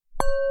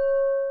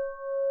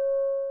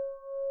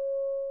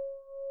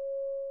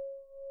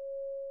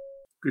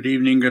Good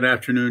evening, good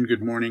afternoon,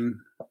 good morning.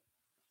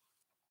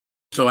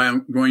 So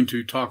I'm going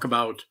to talk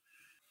about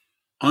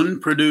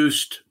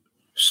unproduced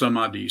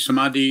samadhi.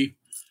 Samadhi,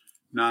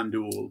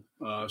 non-dual.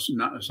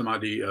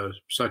 Samadhi,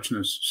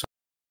 suchness,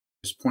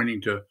 is pointing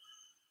to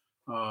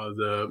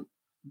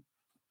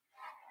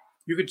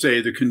you could say,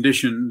 the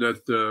condition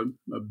that the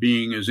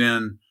being is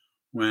in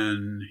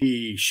when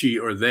he, she,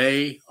 or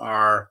they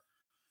are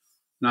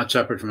not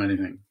separate from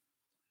anything.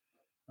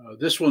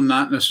 This will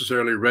not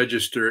necessarily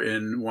register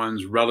in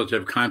one's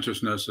relative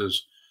consciousness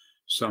as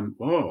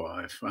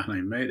I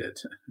finally made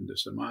it into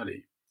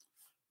samadhi.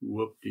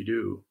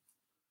 Whoop-de-doo.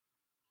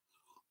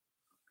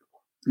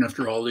 And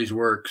after all these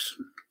work,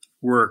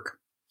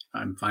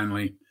 I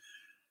finally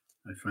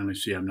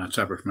see I'm not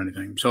separate from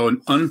anything. So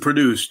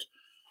unproduced,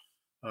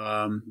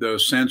 the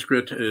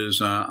Sanskrit is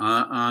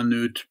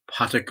anutpatika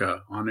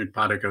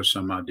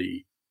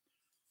samadhi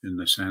in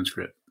the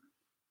Sanskrit,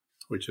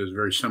 which is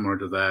very similar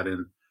to that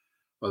in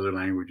other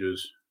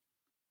languages,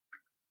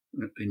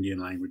 Indian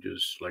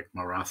languages like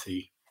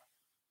Marathi.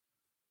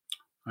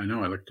 I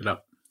know, I looked it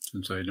up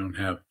since I don't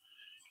have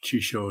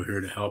Chisho here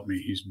to help me.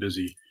 He's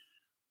busy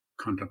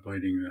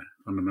contemplating the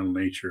fundamental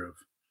nature of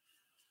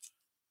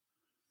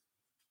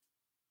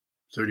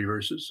 30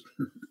 verses.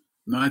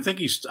 No, I think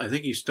he's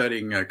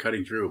studying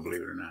cutting through,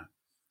 believe it or not.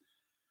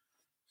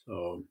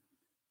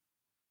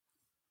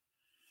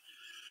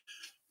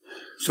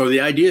 So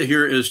the idea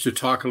here is to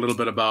talk a little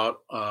bit about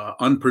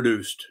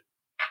unproduced.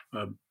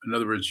 In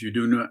other words, you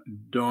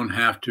don't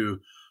have to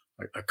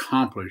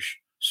accomplish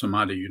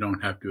samadhi. You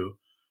don't have to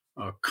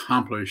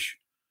accomplish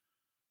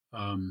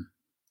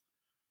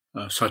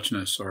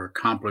suchness or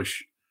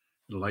accomplish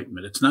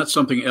enlightenment. It's not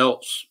something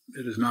else.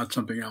 It is not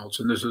something else.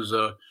 And this is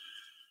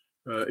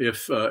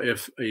if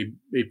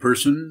a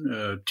person,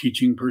 a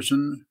teaching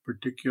person in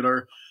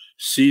particular,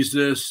 sees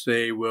this,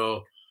 they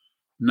will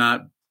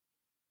not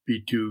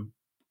be too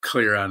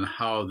clear on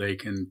how they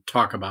can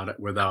talk about it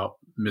without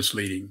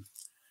misleading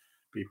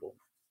people,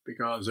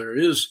 because there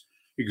is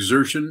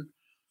exertion,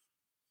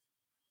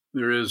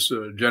 there is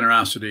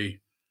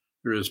generosity,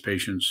 there is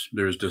patience,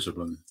 there is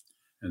discipline,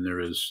 and there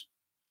is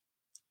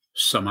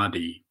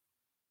samadhi,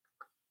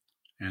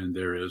 and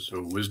there is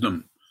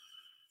wisdom.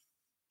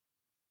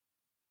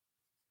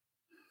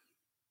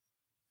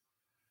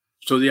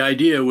 So the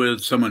idea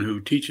with someone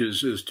who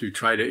teaches is to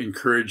try to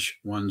encourage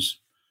one's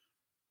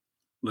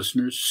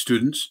listeners,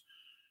 students,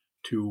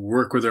 to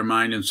work with their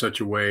mind in such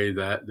a way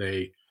that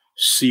they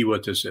see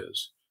what this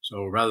is.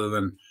 So rather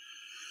than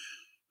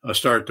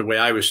start the way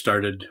I was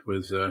started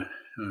with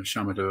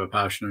Shamatha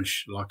Vipassana,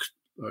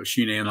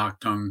 Shine and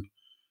Laktung,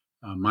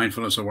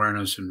 mindfulness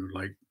awareness, and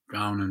like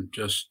down and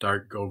just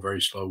go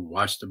very slow,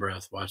 watch the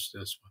breath, watch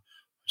this,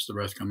 watch the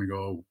breath come and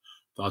go,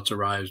 thoughts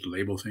arise,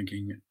 label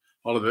thinking,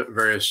 all of the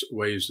various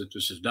ways that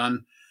this is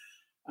done.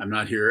 I'm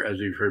not here, as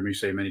you've heard me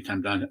say many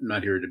times, I'm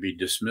not here to be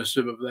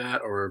dismissive of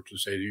that or to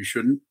say you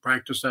shouldn't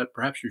practice that.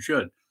 Perhaps you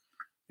should.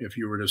 If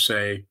you were to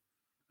say,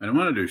 I don't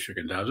want to do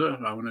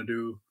shikantaza, I want to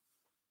do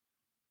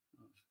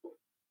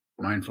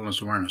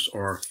mindfulness awareness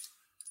or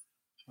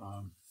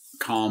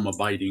calm,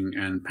 abiding,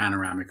 and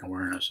panoramic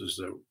awareness is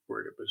the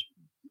word. It was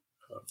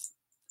a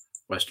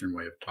Western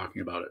way of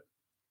talking about it.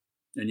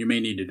 And you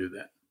may need to do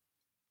that.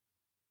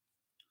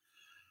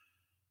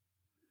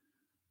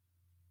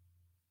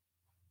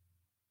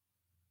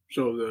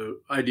 So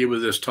the idea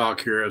with this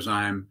talk here is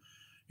I'm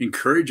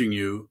encouraging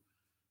you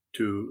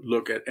to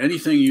look at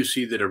anything you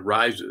see that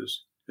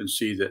arises and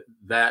see that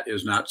that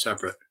is not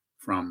separate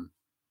from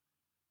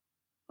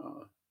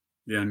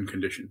the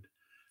unconditioned.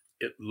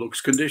 It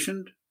looks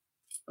conditioned.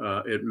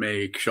 It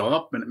may show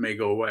up and it may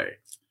go away.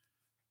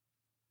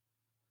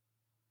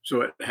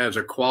 So it has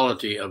a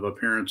quality of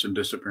appearance and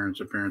disappearance,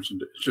 appearance,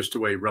 and it's just the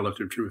way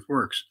relative truth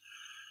works.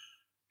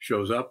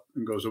 Shows up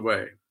and goes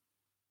away.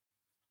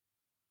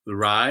 The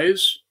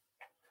rise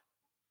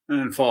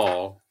and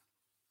fall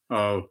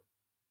of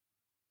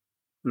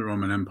the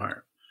Roman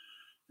Empire.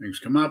 Things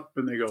come up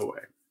and they go away.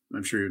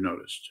 I'm sure you've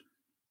noticed.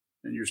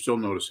 And you're still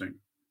noticing.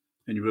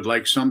 And you would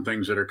like some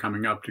things that are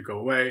coming up to go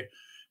away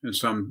and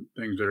some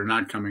things that are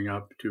not coming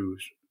up to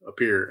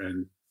appear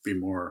and be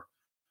more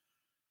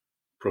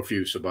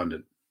profuse,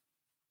 abundant.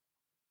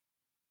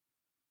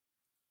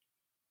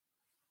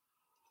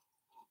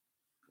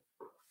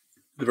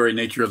 The very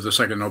nature of the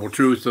second noble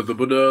truth of the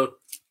Buddha,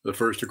 the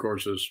first, of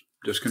course, is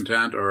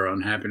discontent or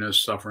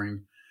unhappiness,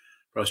 suffering,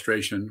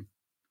 frustration.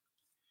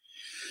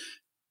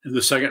 And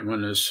the second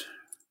one is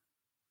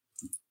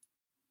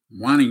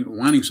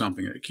wanting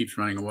something that keeps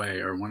running away,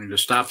 or wanting to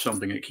stop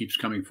something that keeps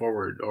coming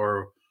forward,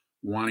 or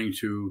wanting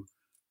to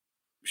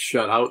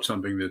shut out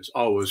something that's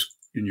always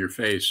in your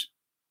face.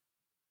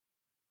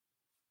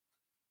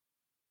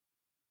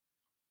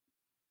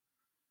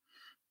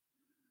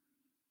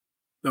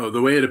 No,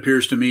 the way it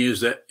appears to me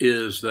is that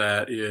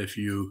if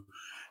you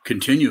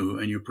continue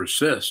and you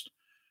persist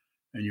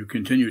and you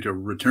continue to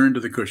return to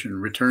the cushion,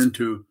 return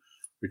to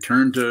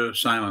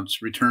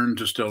silence, return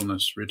to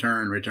stillness,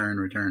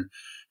 return.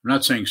 I'm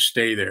not saying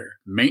stay there.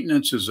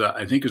 Maintenance is,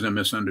 I think, is a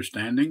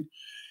misunderstanding.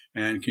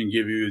 and can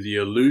give you the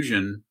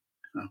illusion,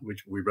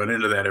 which we run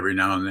into that every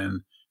now and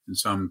then in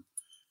some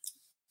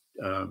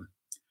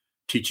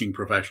teaching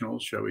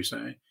professionals, shall we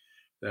say,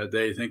 that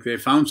they think they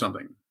found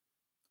something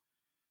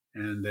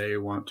and they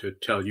want to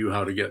tell you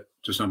how to get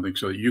to something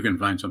so that you can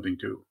find something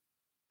too.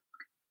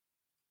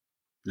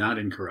 Not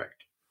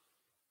incorrect.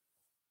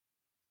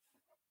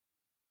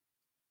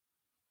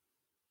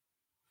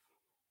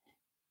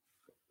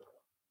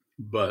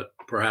 But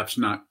perhaps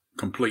not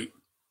complete.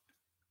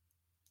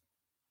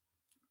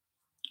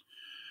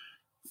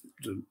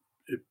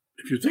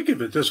 If you think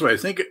of it this way,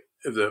 think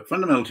of the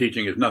fundamental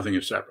teaching is nothing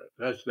is separate.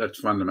 That's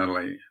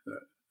fundamentally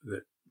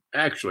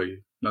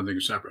actually nothing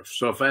is separate.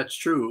 So if that's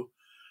true,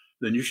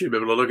 then you should be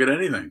able to look at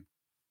anything.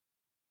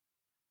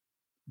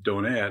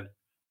 Don't add.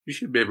 You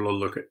should be able to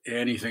look at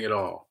anything at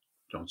all.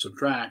 Don't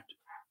subtract.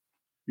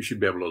 You should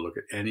be able to look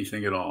at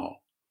anything at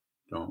all.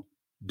 Don't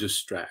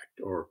distract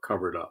or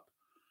cover it up.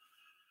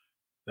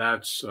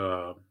 That's,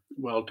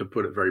 well, to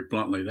put it very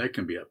bluntly, that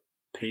can be a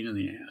pain in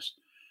the ass.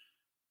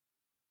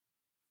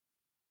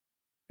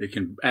 It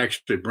can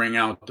actually bring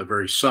out the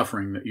very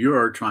suffering that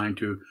you're trying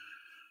to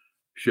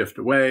shift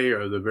away,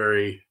 or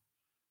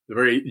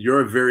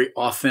your very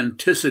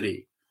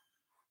authenticity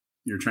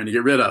you're trying to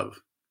get rid of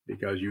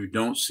because you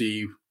don't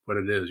see what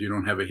it is. You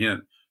don't have a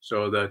hint.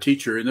 So the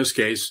teacher, in this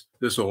case,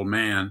 this old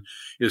man,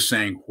 is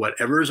saying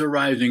whatever is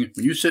arising,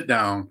 when you sit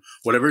down,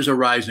 whatever is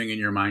arising in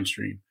your mind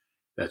stream,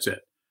 that's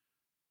it.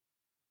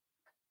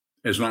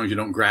 As long as you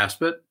don't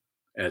grasp it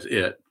as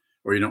it,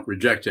 or you don't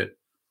reject it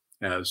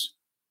as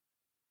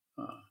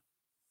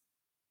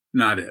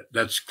not it.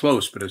 That's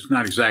close, but it's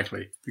not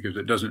exactly, because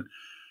it doesn't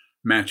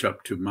match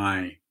up to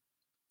my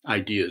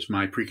ideas,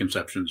 my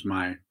preconceptions,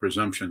 my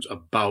presumptions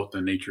about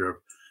the nature of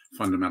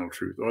fundamental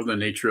truth, or the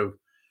nature of,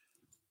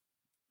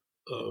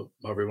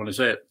 however you want to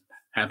say it,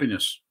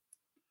 happiness,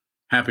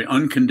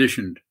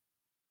 unconditioned.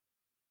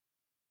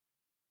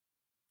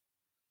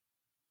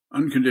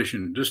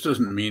 Unconditioned. This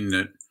doesn't mean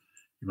that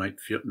you might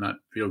not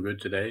feel good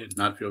today and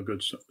not feel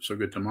good so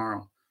good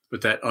tomorrow,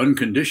 but that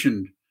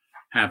unconditioned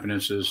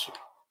happiness is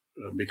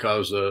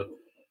because the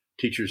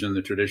teachers in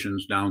the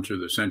traditions down through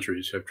the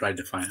centuries have tried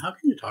to find, how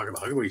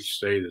can we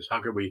say this?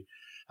 How can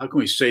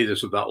we say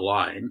this without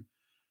lying?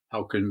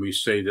 How can we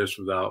say this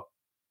without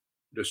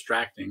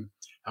distracting?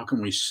 How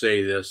can we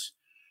say this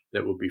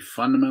that will be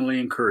fundamentally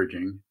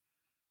encouraging,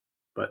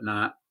 but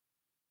not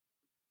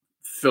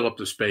fill up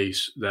the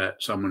space that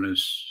someone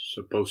is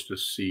supposed to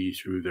see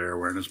through their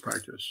awareness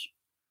practice?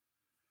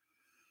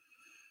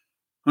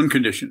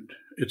 Unconditioned.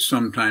 It's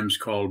sometimes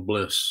called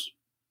bliss,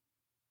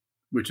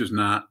 which is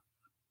not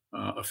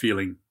a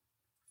feeling.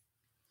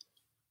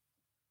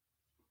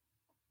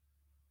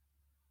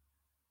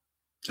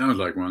 Sounds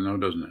like one, though,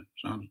 doesn't it?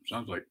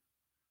 Sounds like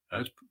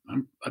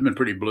I've been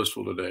pretty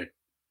blissful today.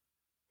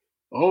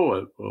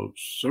 Oh, well,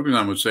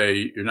 Sogan would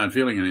say you're not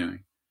feeling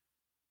anything.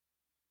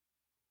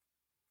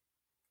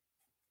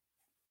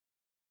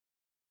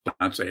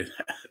 Not say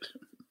that.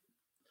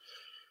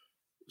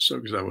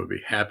 Sogan would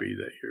be happy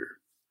that you're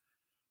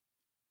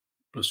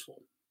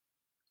blissful.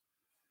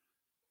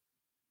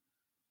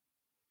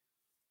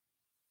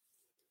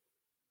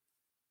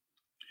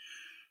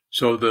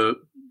 So the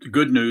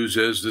good news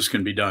is this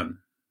can be done.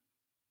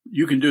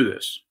 You can do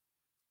this.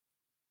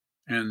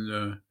 And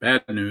the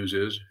bad news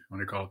is,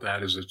 when I call it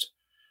that, is it's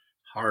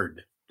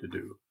hard to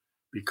do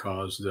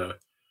because the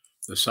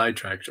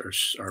sidetracks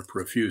are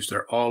profuse.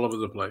 They're all over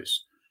the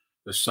place.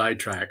 The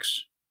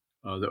sidetracks,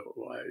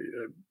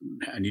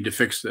 I need to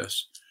fix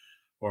this,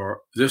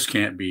 or this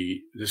can't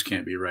be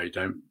right.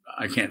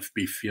 I can't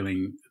be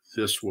feeling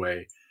this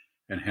way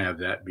and have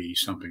that be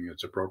something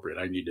that's appropriate.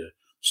 I need to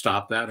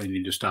stop that. I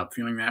need to stop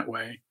feeling that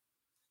way.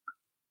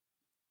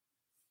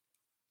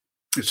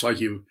 It's like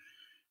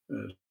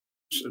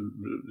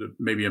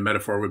maybe a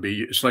metaphor would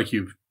be, it's like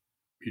you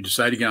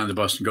decide to get on the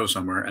bus and go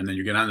somewhere, and then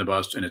you get on the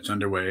bus and it's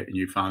underway and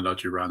you found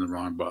out you were on the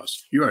wrong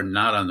bus. You are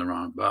not on the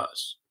wrong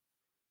bus.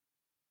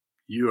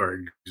 You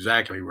are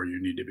exactly where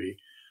you need to be.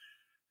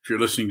 If you're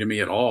listening to me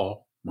at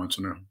all, once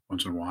in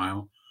a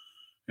while,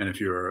 and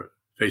if you're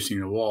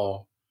facing a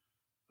wall,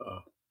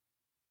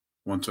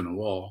 once in a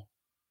wall,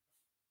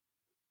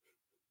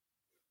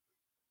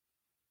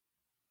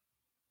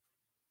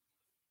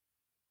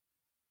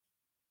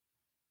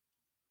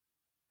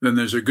 then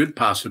there's a good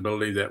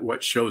possibility that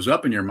what shows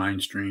up in your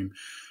mind stream,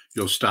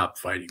 you'll stop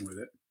fighting with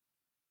it.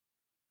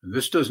 And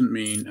this doesn't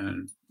mean,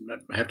 and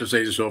I have to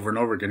say this over and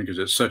over again because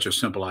it's such a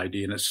simple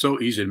idea and it's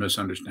so easy to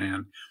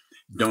misunderstand.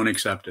 Don't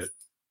accept it.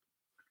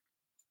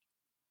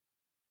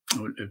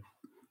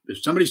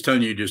 If somebody's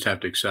telling you just have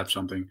to accept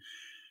something,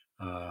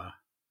 don't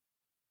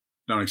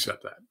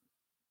accept that.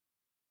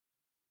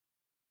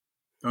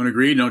 Don't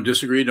agree, don't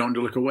disagree, don't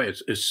look away.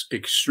 It's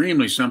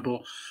extremely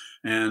simple,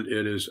 and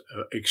it is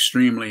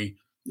extremely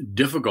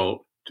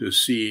difficult to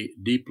see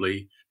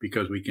deeply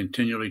because we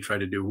continually try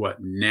to do what?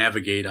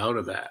 Navigate out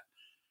of that.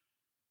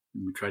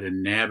 We try to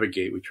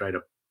navigate, we try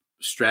to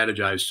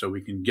strategize so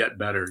we can get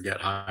better, get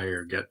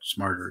higher, get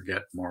smarter,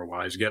 get more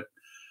wise, get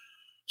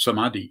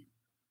samadhi.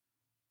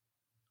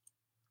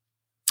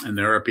 And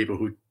there are people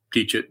who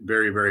teach it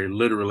very, very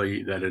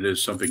literally, that it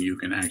is something you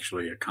can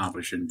actually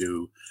accomplish and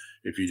do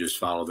if you just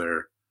follow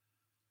their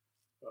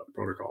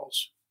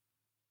protocols.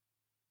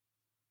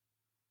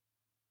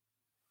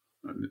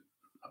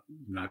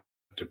 Not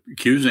to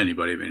accuse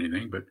anybody of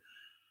anything, but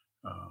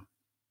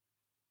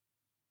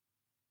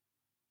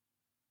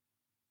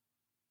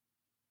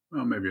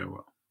well, maybe I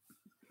will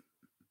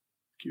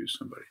accuse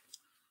somebody.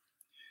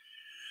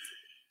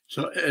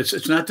 So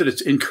it's not that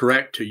it's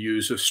incorrect to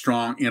use a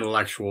strong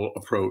intellectual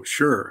approach.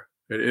 Sure,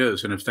 it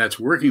is. And if that's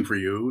working for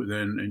you,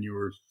 then, and you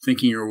were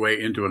thinking your way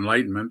into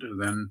enlightenment,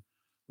 then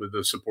with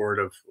the support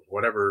of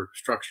whatever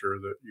structure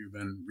that you've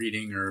been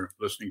reading or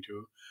listening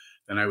to,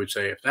 then I would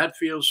say if that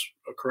feels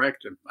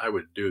correct, I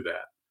would do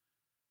that.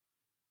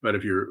 But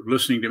if you're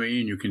listening to me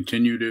and you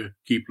continue to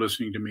keep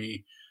listening to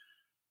me,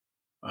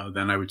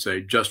 then I would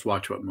say just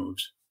watch what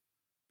moves.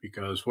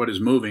 Because what is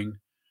moving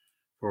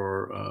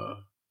for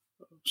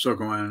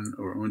Sokoan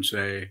or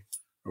Unse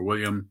or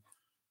William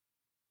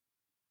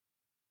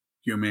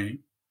Hume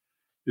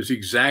is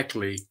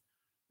exactly,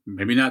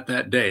 maybe not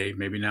that day,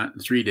 maybe not in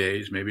 3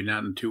 days, maybe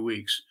not in 2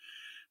 weeks,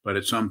 but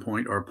at some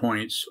point or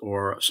points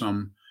or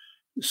some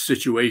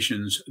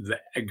situations, the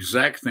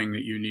exact thing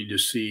that you need to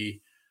see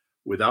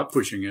without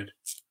pushing it,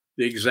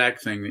 the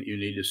exact thing that you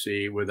need to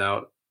see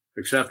without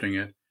accepting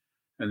it,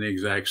 and the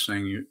exact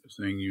thing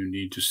you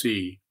need to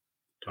see,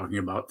 talking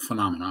about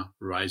phenomena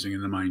rising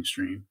in the mind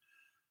stream,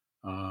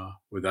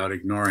 without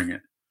ignoring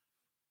it,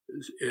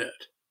 is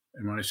it.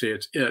 And when I say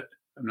it's it,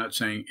 I'm not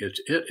saying it's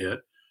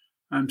it.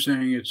 I'm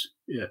saying it's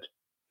it.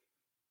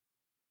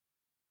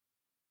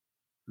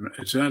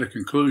 It's not a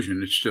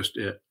conclusion. It's just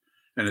it.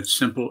 And it's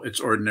simple. It's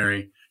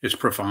ordinary. It's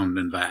profound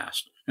and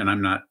vast. And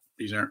I'm not,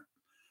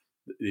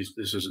 this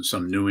isn't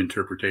some new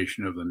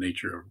interpretation of the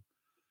nature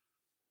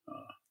of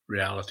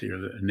reality or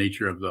the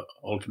nature of the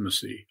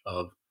ultimacy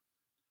of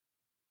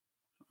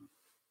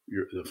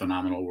the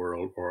phenomenal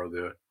world, or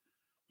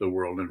the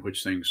world in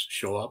which things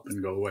show up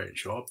and go away,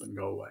 show up and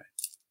go away.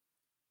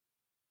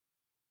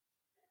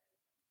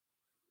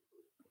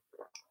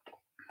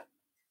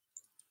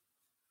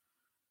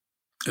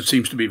 It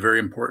seems to be very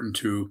important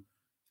to,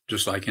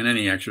 just like in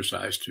any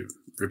exercise, to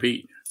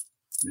repeat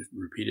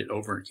it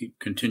over and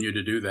continue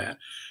to do that.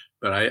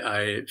 But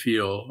I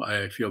feel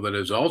that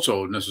it's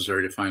also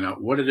necessary to find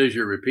out what it is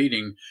you're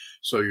repeating,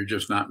 so you're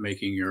just not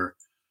making your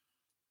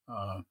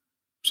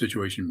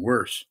situation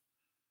worse,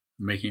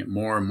 making it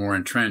more and more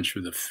entrenched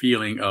with the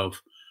feeling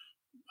of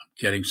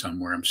getting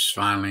somewhere. I'm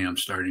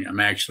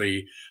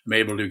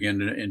able to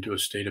get into a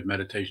state of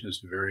meditation that's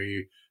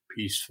very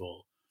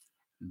peaceful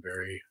and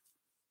very,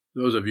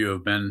 those of you who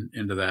have been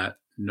into that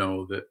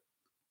know that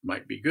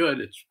might be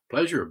good. It's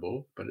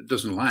pleasurable, but it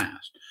doesn't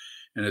last.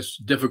 And it's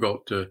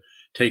difficult to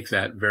take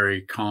that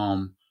very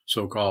calm,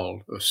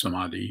 so-called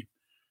samadhi,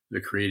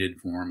 the created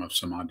form of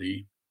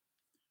samadhi,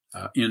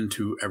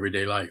 into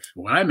everyday life.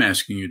 What I'm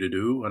asking you to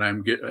do, what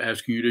I'm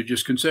asking you to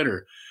just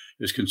consider,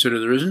 is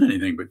there isn't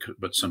anything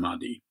but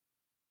samadhi.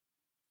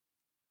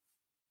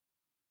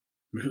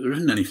 There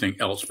isn't anything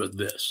else but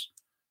this.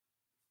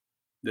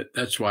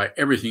 That's why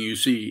everything you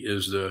see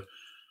is the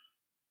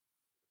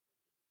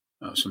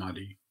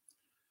samadhi.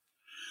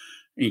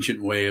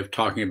 Ancient way of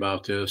talking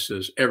about this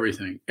is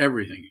everything.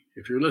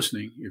 If you're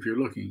listening, if you're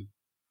looking,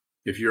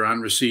 if you're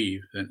on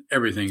receive, then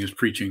everything is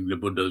preaching the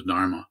Buddha's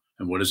Dharma.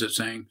 And what is it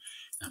saying?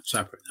 Not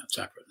separate, not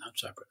separate, not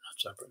separate, not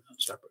separate,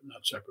 not separate,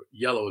 not separate.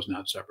 Yellow is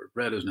not separate.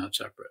 Red is not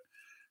separate.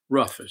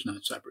 Rough is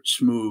not separate.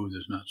 Smooth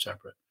is not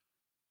separate.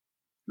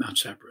 Not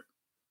separate.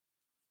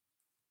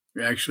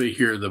 You actually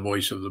hear the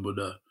voice of the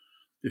Buddha.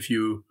 If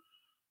you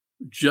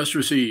just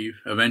receive,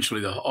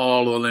 eventually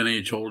all the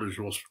lineage holders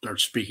will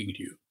start speaking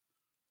to you,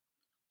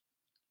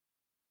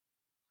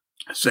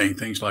 saying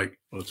things like,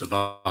 well, it's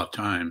about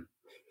time.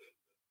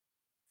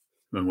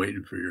 I've been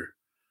waiting for your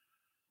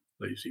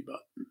lazy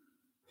butt.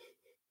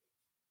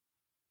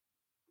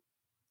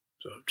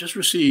 So just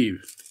receive.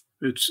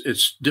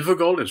 It's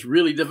difficult. It's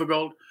really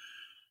difficult.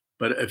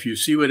 But if you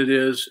see what it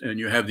is, and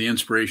you have the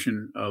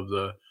inspiration of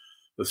the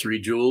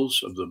three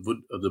jewels of the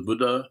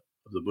Buddha,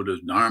 of the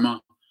Buddha's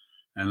Dharma,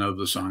 and of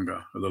the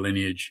Sangha, of the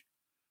lineage,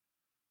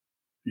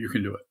 you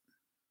can do it.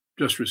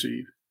 Just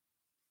receive.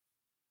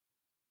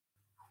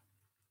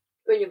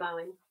 When you're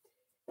bowing.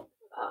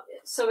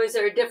 So is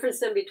there a difference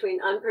then between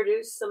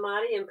unproduced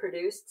samadhi and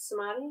produced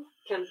samadhi?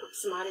 Can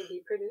samadhi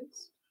be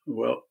produced?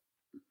 Well,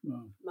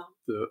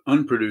 the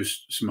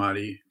unproduced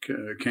samadhi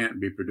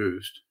can't be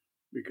produced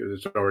because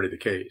it's already the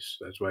case.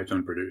 That's why it's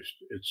unproduced.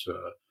 It's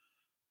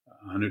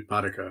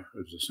anutpadaka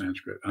is the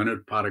Sanskrit.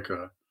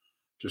 Anutpadaka,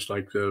 just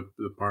like the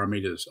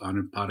paramitas,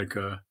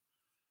 anutpadaka,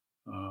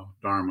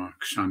 dharma,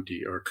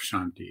 kshanti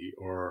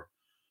or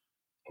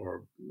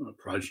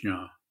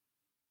prajna,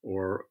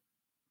 or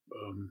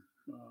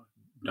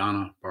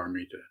dana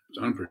paramita. It's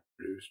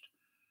unproduced.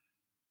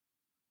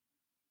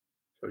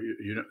 So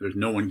there's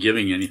no one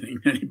giving anything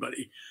to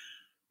anybody.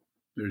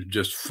 There's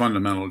just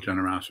fundamental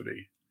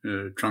generosity.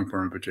 Trungpa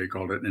Rinpoche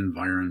called it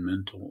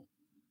environmental,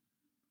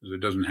 because it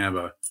doesn't have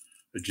a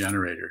a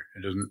generator.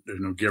 It doesn't. There's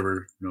no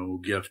giver, no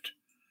gift,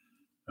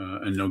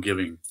 and no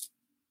giving.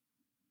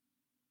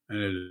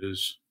 And it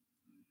is.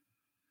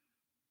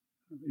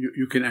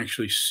 You can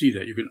actually see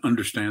that. You can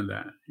understand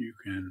that. You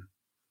can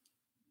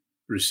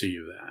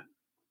receive that.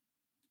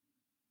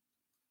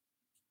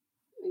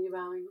 Are you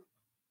bowing?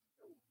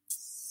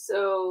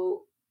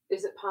 So,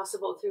 is it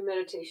possible through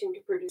meditation to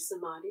produce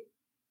samadhi?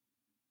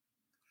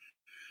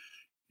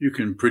 You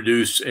can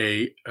produce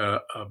a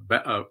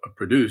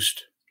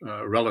produced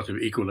relative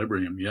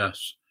equilibrium.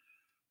 Yes,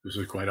 this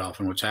is quite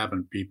often what's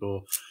happened.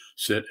 People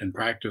sit and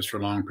practice for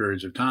long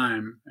periods of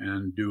time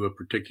and do a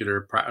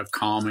particular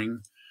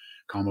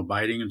calm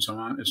abiding, and so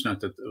on. It's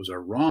not that those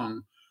are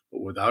wrong,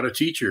 but without a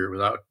teacher,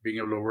 without being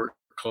able to work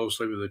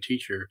closely with a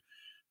teacher,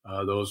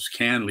 those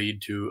can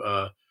lead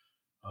to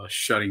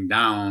shutting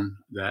down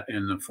that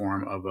in the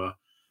form of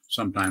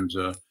sometimes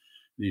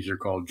these are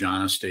called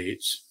jhana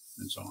states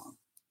and so on.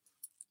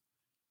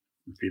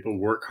 People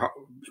work hard,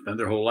 spend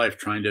their whole life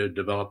trying to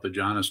develop the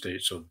jhana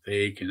state so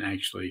they can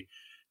actually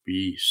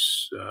be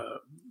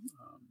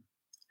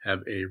have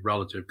a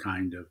relative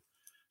kind of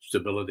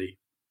stability,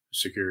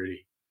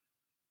 security.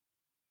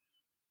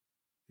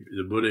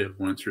 The Buddha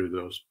went through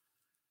those,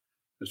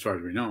 as far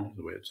as we know,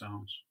 the way it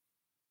sounds.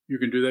 You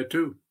can do that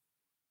too.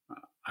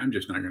 I'm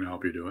just not going to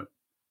help you do it.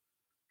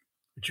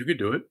 But you could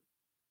do it.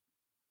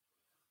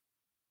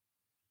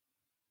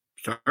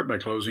 Start by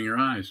closing your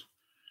eyes.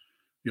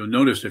 You'll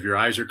notice if your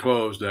eyes are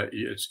closed that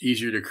it's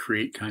easier to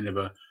create kind of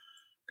a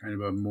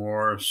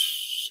more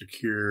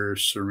secure,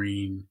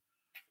 serene,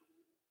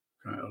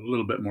 a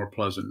little bit more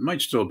pleasant. It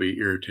might still be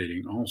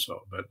irritating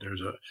also, but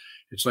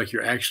it's like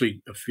you're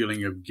actually a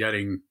feeling of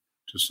getting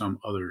to some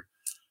other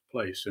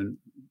place, and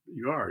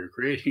you're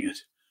creating it.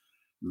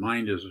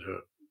 Mind is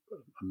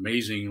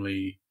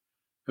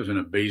has an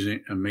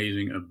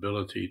amazing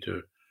ability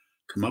to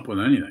come up with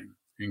anything,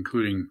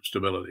 including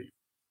stability.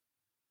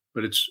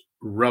 But it's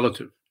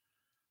relative.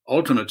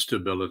 Ultimate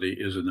stability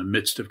is in the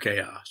midst of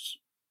chaos.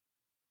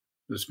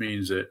 This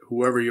means that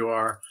whoever you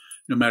are,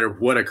 no matter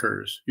what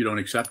occurs, you don't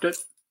accept it,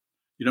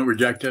 you don't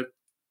reject it,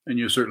 and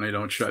you certainly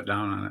don't shut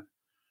down on it.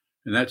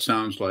 And that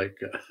sounds like,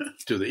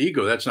 to the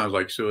ego, that sounds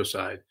like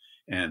suicide.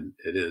 And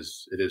it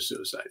is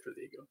suicide for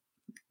the ego.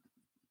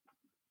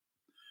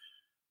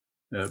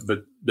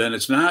 But then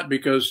it's not,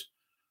 because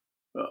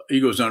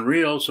ego is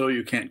unreal, so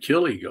you can't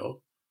kill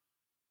ego.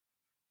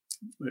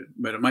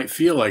 But it might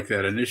feel like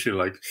that initially,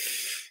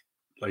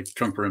 like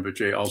Trungpa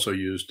Rinpoche also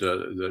used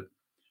the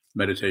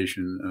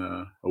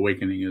meditation.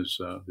 Awakening is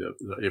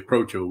the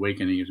approach of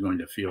awakening is going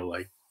to feel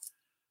like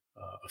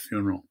a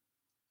funeral,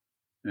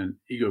 and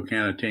ego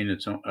can attend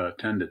its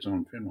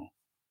own funeral.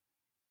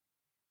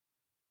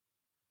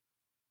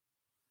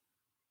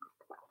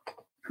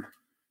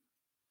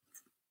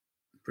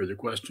 Further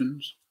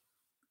questions?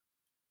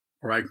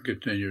 Or I can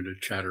continue to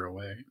chatter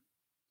away.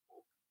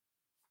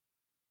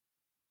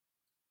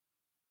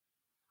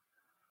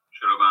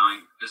 Shadow bowing.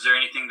 Is there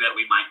anything that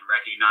we might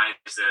recognize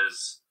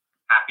as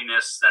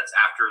happiness that's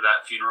after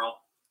that funeral?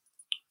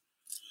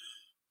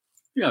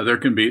 Yeah, there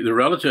can be the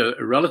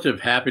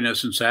relative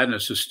happiness and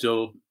sadness is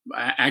still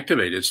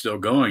activated. It's still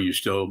going. You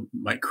still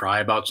might cry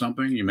about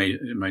something.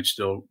 It might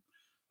still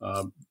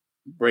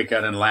break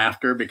out in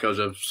laughter because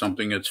of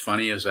something that's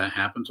funny as that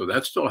happens. So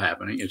that's still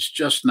happening. It's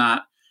just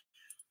not.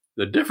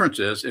 The difference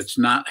is it's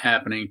not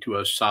happening to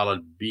a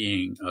solid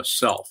being, a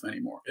self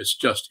anymore. It's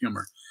just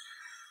humor.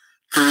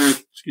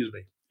 Excuse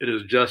me.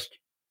 It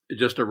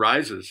just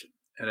arises,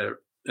 and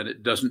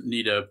it doesn't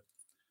need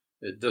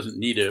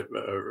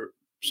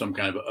some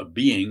kind of a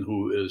being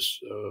who is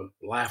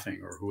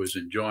laughing or who is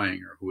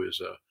enjoying or who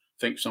is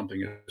thinks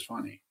something is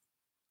funny.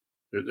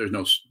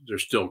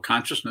 There's still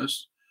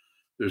consciousness.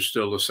 There's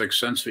still the six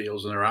sense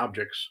fields and their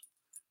objects,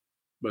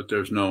 but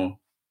there's no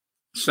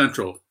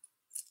central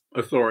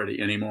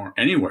authority anymore,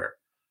 anywhere.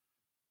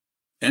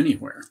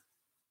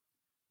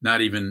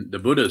 Not even the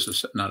Buddha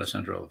is not a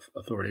central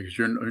authority, because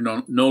you're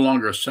no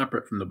longer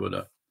separate from the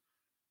Buddha.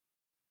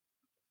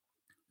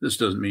 This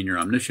doesn't mean you're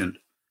omniscient.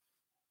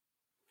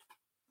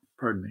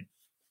 Pardon me.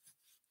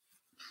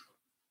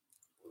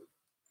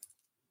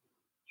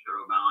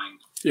 Shadow bowing.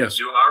 Yes.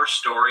 Do our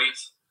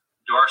stories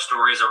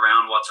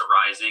around what's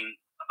arising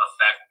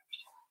affect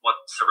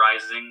what's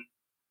arising?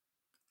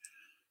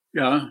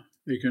 Yeah,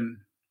 they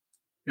can.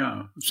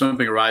 Yeah, if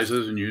something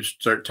arises and you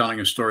start telling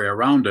a story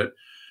around it,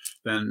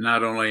 then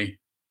not only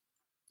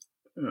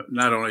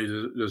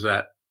does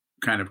that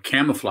kind of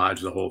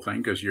camouflage the whole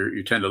thing, because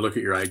you tend to look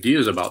at your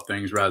ideas about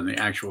things rather than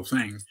the actual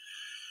thing.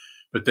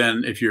 But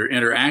then if you're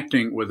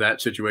interacting with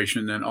that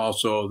situation, then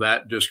also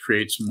that just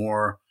creates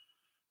more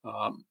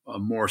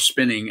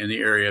spinning in the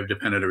area of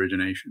dependent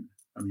origination.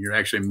 I mean, you're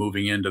actually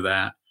moving into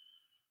that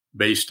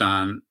based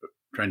on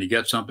trying to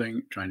get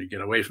something, trying to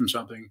get away from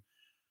something,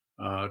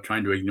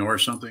 trying to ignore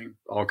something,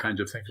 all kinds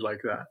of things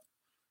like that.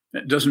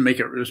 It doesn't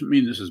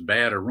mean this is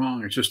bad or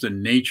wrong. It's just the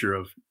nature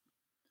of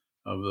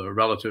the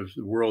relative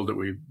world that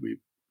we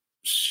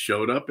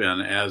showed up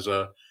in as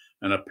an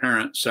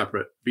apparent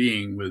separate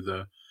being with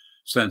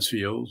sense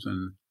fields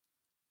and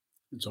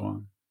so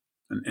on.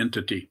 an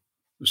entity,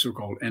 the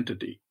so-called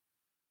entity.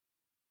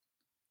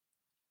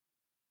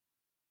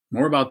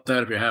 More about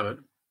that if you have it,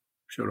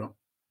 Shoto.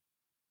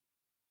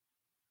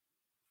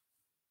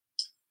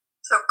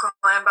 So,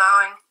 Glenn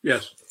Bowing,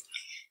 Yes.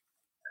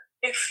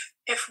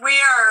 If we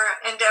are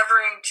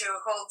endeavoring to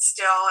hold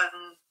still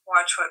and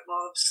watch what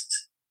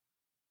moves,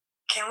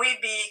 can we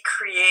be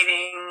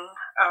creating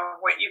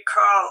what you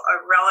call a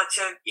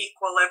relative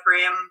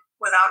equilibrium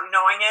without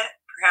knowing it,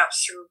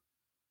 perhaps through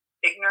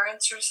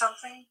ignorance or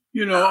something?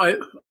 You know,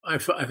 I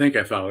think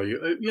I follow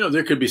you. You know,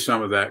 there could be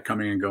some of that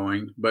coming and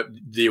going, but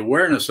the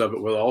awareness of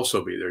it will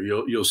also be there.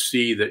 You'll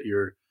see that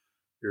you're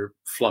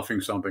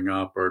fluffing something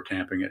up or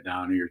tamping it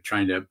down, or you're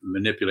trying to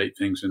manipulate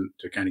things and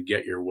to kind of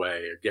get your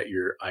way or get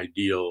your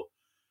ideal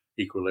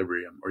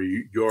equilibrium, or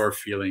your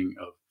feeling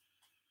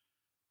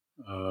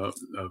of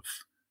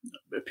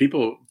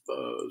people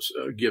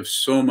give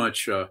so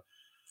much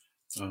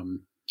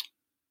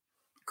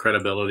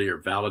credibility or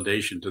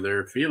validation to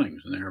their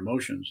feelings and their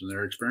emotions and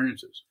their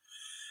experiences.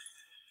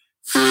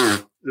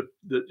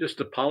 Just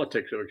the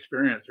politics of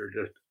experience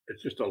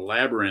it's just a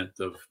labyrinth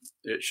of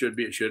it should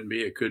be, it shouldn't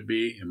be, it could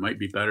be, it might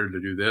be better to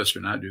do this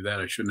or not do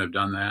that. I shouldn't have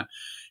done that.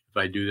 If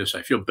I do this,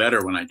 I feel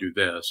better when I do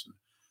this.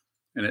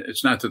 And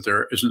it's not that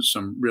there isn't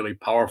some really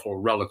powerful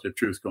relative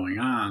truth going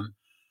on,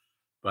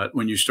 but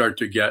when you start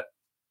to get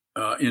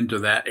into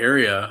that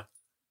area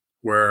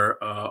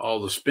where all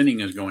the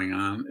spinning is going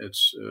on,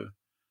 it's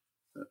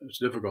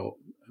difficult.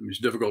 I mean, it's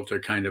difficult to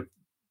kind of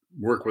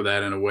work with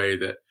that in a way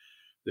that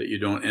you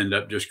don't end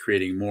up just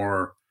creating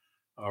more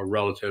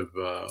relative,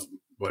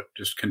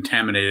 just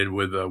contaminated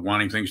with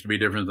wanting things to be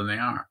different than they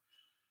are,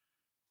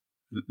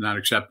 not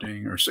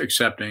accepting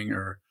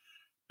or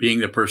being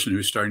the person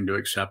who's starting to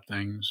accept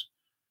things.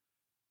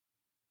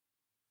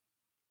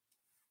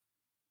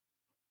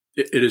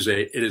 It is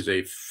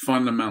a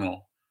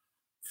fundamental,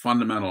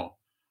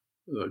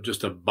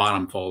 just a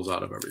bottom falls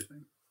out of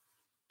everything,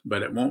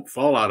 but it won't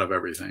fall out of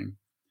everything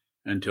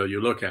until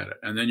you look at it.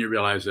 And then you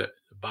realize that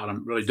the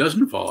bottom really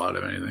doesn't fall out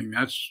of anything.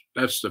 That's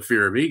the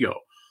fear of ego.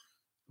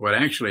 What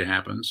actually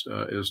happens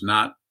is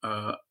not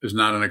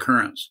an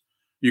occurrence.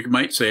 You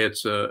might say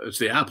it's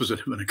the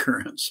opposite of an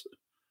occurrence.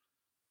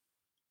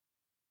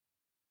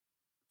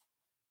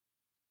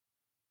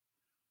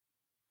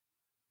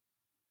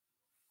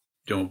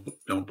 Don't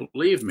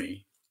believe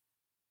me.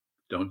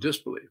 Don't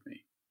disbelieve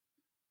me.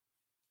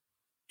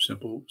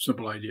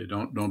 Simple idea.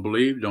 Don't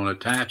believe. Don't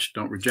attach.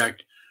 Don't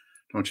reject.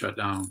 Don't shut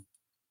down.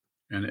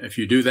 And if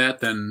you do that,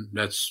 then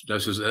that's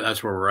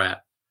where we're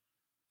at.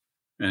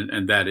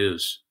 And that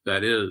is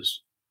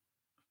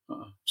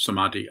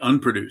samadhi,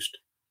 unproduced,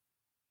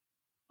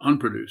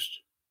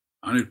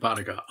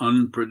 anupadaka,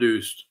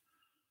 unproduced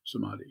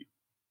samadhi.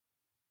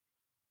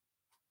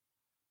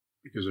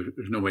 Because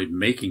there's nobody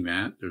making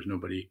that. There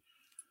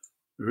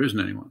isn't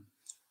anyone.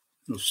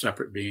 No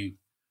separate being.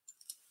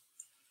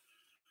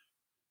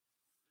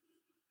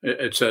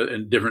 It's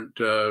in different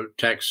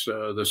texts.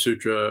 The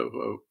sutra,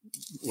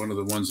 one of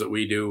the ones that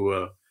we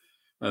do,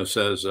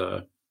 says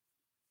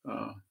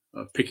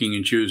picking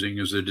and choosing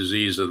is the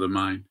disease of the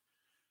mind.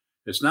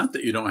 It's not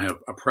that you don't have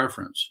a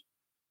preference.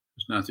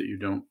 It's not that you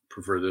don't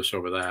prefer this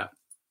over that,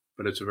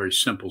 but it's a very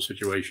simple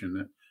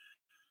situation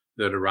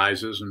that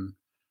arises and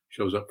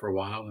shows up for a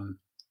while and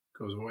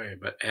goes away.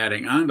 But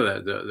adding on to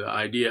that, the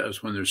idea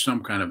is when there's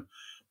some kind of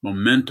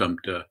momentum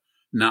to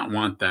not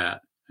want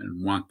that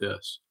and want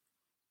this.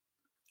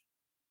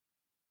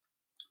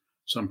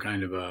 Some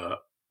kind of a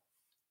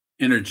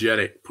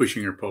energetic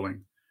pushing or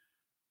pulling.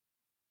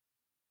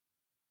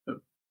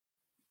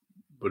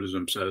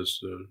 Buddhism says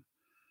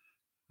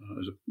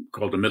is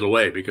called the middle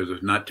way because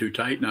it's not too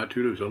tight, not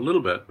too loose, a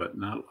little bit, but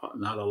not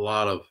a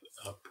lot of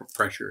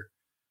pressure.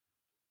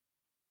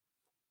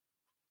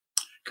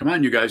 Come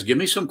on, you guys, give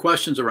me some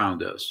questions around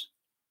this.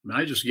 I mean,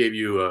 I just gave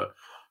you a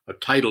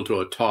title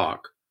to a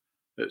talk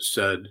that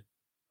said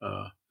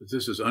that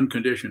this is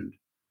unconditioned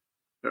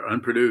or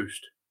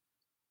unproduced.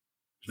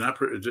 It's not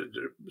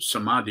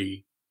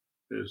samadhi.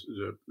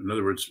 In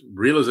other words,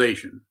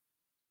 realization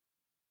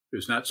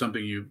is not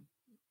something you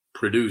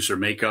produce or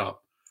make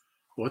up.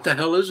 What the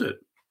hell is it?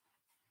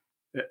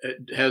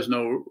 It has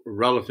no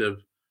relative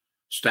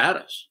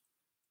status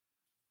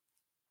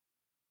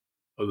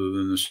other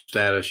than the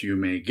status you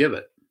may give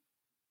it.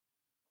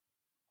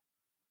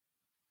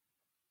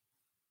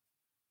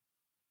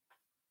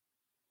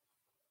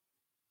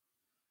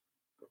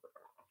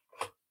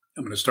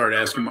 I'm going to start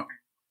asking.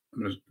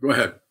 Go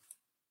ahead.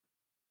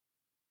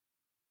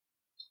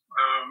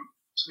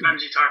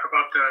 Sometimes you talk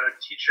about the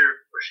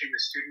teacher pushing the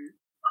student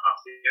off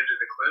the edge of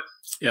the cliff.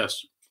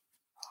 Yes.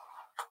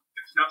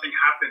 If nothing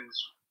happens,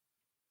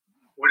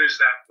 what is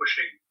that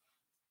pushing?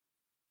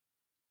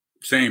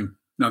 Same.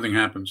 Nothing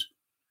happens.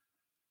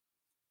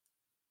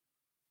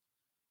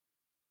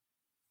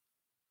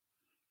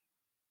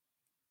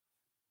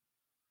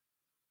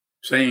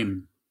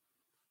 Same.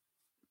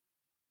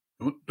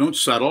 Don't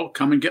settle.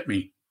 Come and get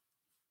me.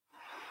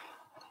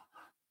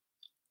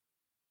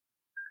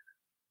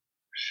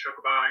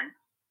 Shokabowing,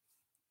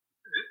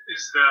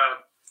 is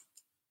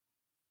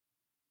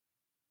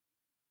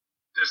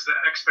there's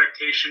the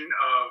expectation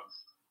of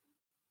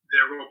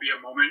there will be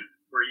a moment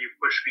where you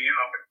push me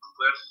off a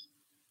cliff.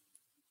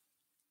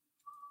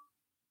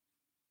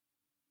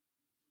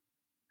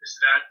 Is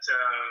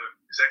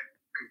that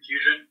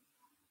confusion?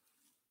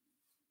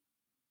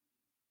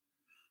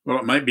 Well,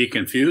 it might be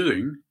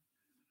confusing.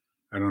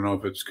 I don't know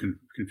if it's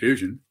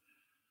confusion.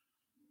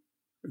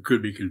 It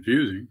could be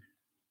confusing.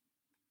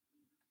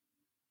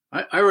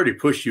 I already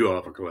pushed you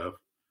off a cliff.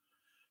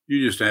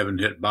 You just haven't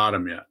hit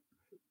bottom yet.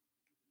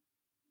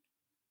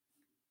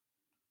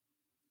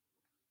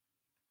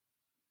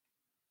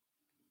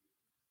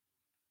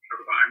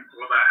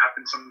 Will that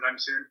happen sometime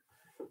soon?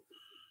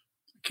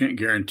 Can't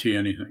guarantee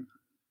anything.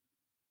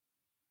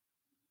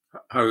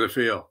 How does it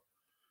feel?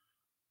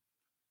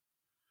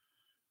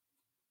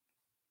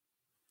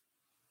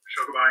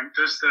 Shogabang,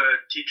 does the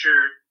teacher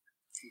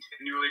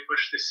continually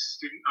push this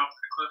student off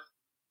the cliff?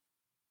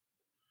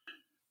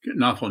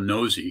 Getting awful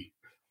nosy.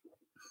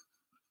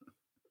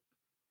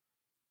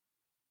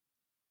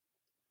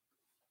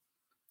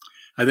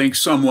 I think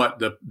somewhat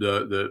the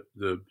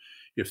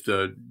if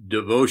the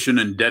devotion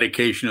and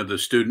dedication of the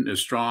student is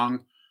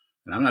strong,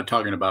 and I'm not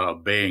talking about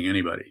obeying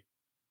anybody.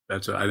 I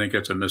think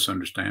that's a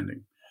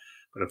misunderstanding.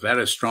 But if that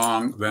is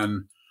strong,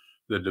 then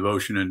the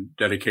devotion and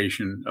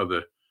dedication of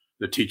the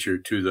teacher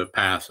to the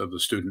path of the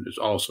student is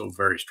also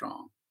very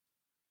strong.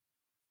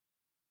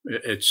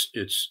 It's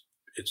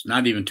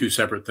not even two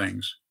separate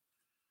things.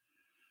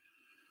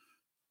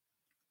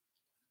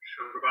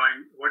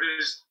 Shogabang, what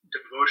is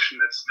devotion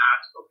that's not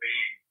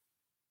obeying?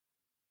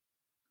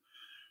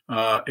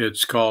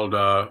 It's called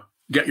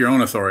get your own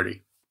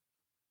authority.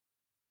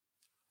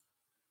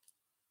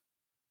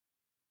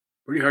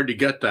 Pretty hard to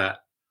get that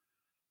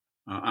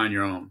on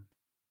your own.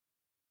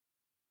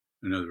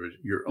 In other words,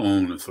 your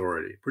own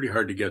authority. Pretty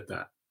hard to get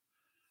that.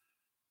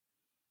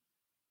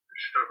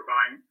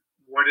 Shogabang,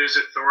 what is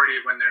authority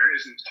when there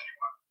isn't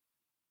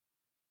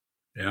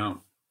anyone?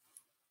 Yeah.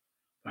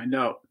 Find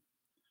out.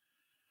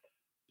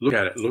 Look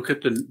at it. Look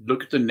at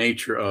the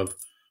nature of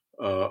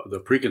the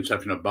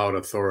preconception about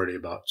authority,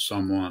 about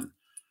someone.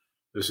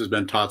 This has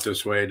been taught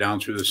this way down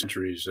through the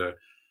centuries.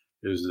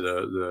 Is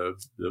the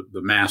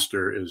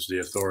master is the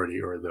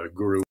authority, or the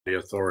guru the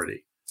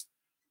authority.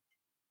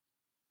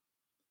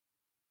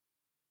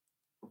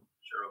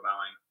 Sure,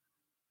 bowing.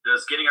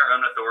 Does getting our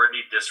own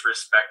authority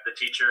disrespect the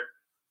teacher?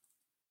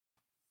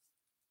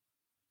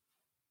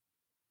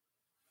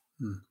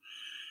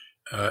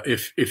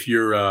 If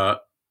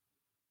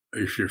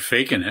you're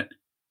faking it,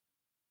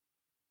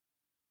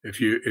 if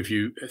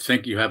you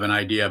think you have an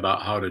idea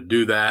about how to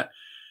do that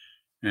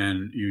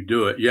and you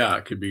do it, yeah,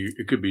 it could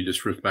be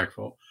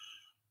disrespectful.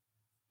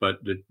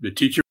 But the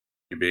teacher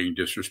being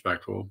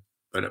disrespectful,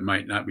 but it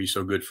might not be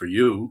so good for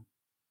you.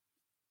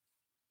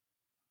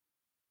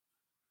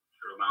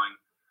 Sure, bowing.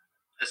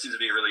 This seems to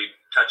be a really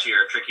touchy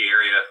or tricky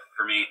area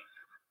for me.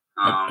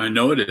 I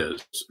know it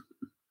is.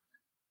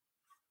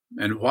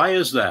 And why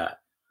is that?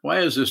 Why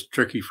is this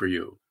tricky for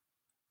you?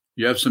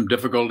 You have some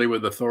difficulty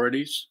with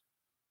authorities?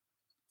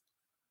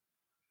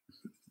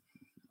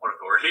 What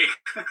authority?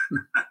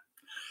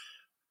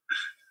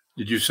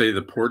 Did you say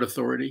the Port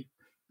Authority?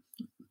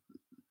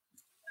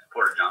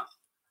 Porter John.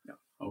 Yeah.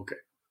 Okay.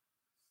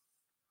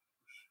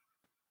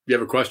 You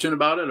have a question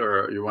about it,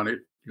 or you want to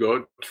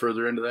go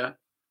further into that?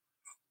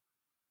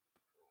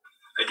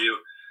 I do.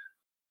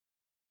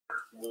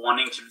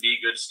 Wanting to be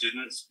good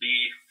students,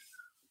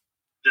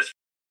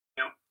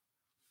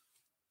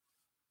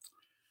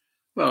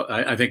 Well,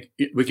 I think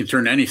we can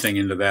turn anything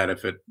into that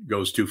if it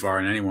goes too far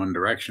in any one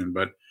direction,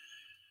 but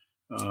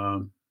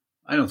I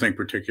don't think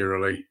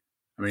particularly.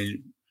 I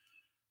mean,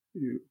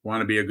 you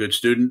want to be a good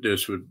student,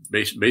 this would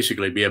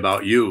basically be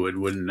about you. It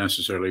wouldn't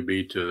necessarily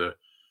be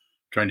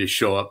trying to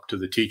show up to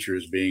the teacher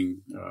as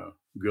being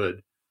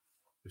good,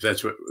 if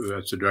that's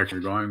the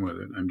direction you're going with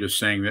it. I'm just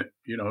saying that,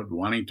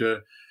 wanting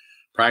to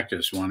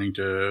practice,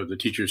 the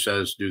teacher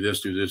says, do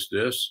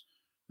this,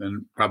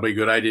 then probably a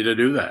good idea to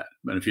do that.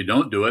 But if you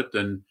don't do it,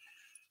 then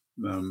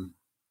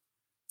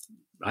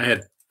I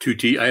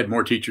had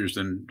more teachers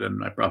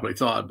than I probably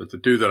thought, but the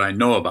two that I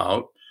know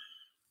about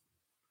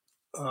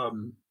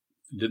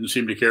didn't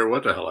seem to care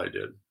what the hell I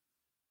did.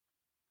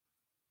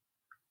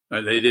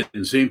 They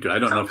didn't seem to. I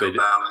don't know if they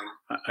did.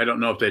 I don't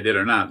know if they did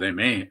or not. They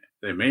may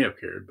have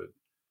cared, but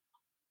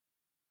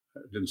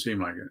it didn't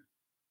seem like it.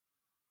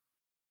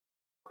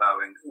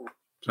 bowing.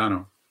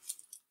 Sano.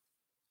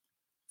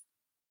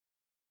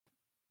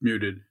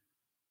 Muted.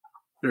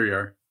 There you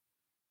are.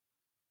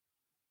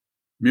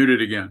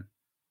 Muted again.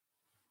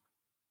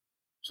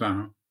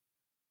 Sano.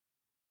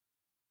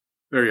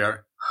 There you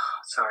are.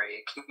 Sorry,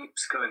 it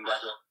keeps going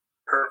back.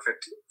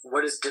 Perfect.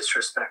 What is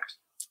disrespect?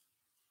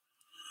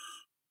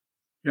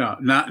 Yeah,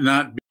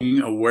 not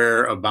being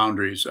aware of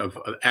boundaries, of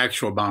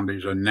actual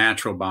boundaries, or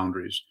natural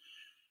boundaries,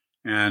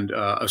 and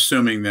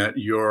assuming that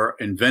your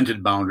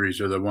invented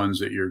boundaries are the ones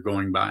that you're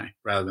going by,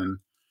 rather than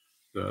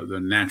the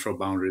natural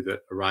boundary that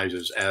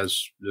arises as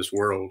this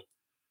world.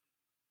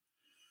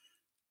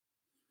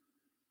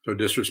 So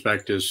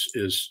disrespect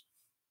is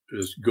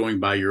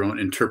going by your own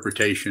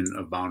interpretation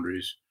of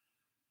boundaries,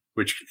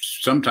 which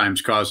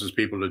sometimes causes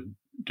people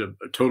to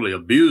totally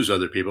abuse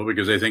other people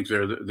because they think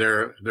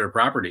they're their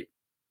property.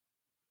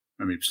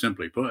 I mean,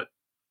 simply put,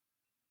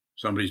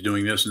 somebody's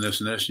doing this and this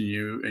and this, and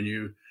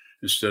you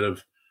instead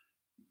of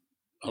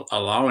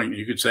allowing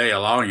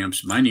them,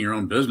 minding your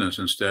own business,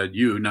 instead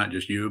you, not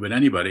just you, but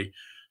anybody,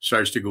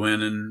 starts to go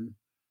in and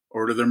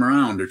order them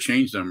around or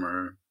change them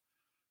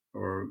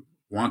or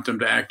want them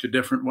to act a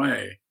different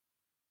way.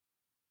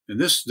 And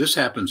this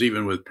happens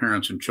even with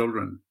parents and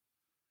children.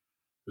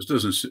 This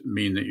doesn't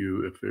mean that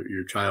if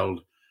your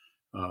child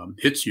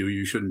hits you,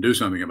 you shouldn't do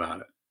something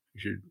about it.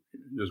 It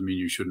doesn't mean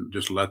you shouldn't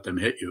just let them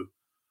hit you.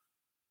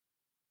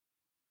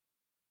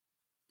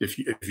 If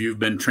you've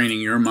been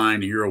training your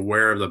mind and you're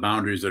aware of the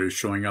boundaries that are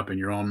showing up in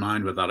your own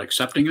mind without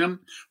accepting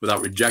them,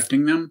 without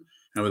rejecting them,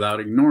 and without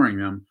ignoring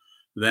them,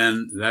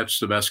 then that's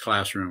the best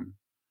classroom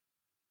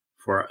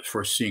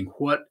for seeing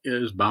what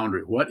is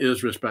boundary, what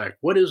is respect,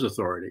 what is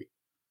authority,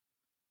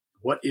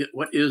 what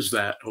is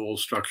that whole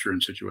structure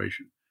and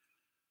situation.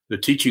 The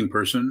teaching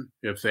person,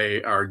 if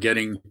they are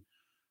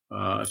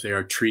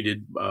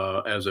treated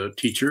as a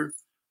teacher,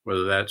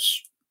 whether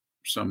that's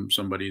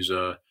somebody's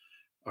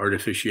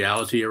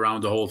artificiality around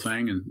the whole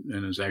thing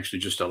and is actually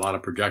just a lot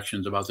of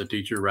projections about the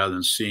teacher rather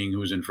than seeing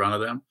who's in front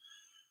of them,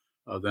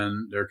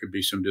 then there could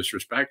be some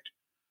disrespect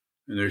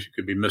and there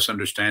could be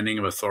misunderstanding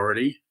of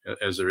authority,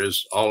 as there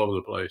is all over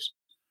the place.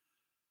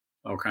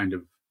 All kind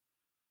of,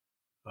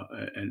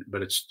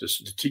 but it's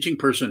just, the teaching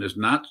person is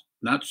not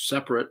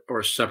separate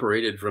or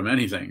separated from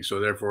anything. So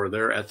therefore,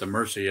 they're at the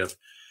mercy of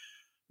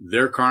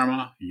their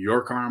karma,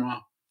 your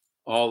karma,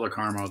 all the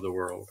karma of the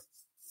world.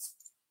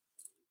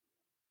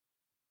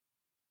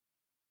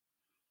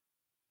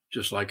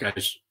 Just like I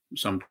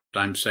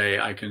sometimes say,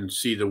 I can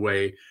see the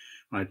way,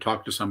 when I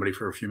talk to somebody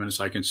for a few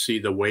minutes, I can see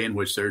the way in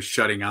which they're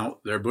shutting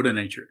out their Buddha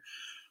nature.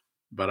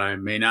 But I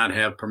may not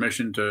have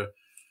permission to,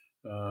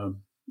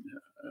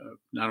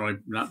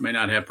 may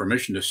not have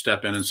permission to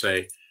step in and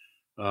say,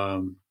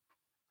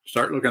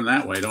 start looking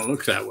that way, don't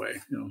look that way.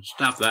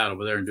 Stop that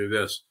over there and do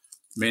this.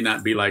 It may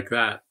not be like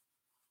that.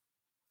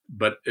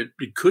 But it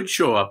could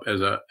show up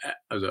as a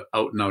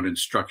out and out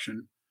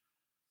instruction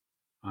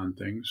on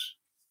things.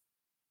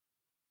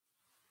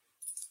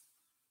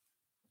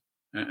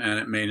 And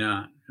it may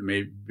not. It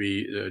may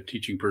be the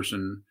teaching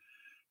person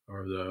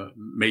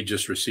may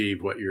just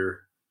receive what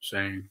you're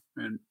saying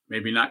and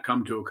maybe not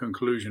come to a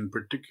conclusion,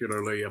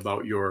 particularly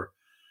about your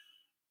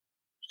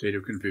state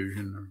of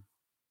confusion or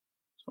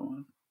so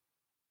on.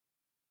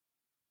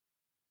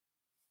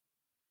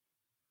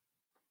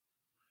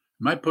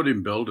 Am I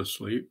putting Bill to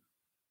sleep?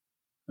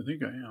 I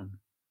think I am.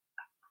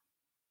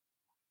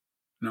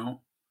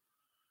 No?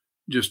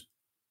 Just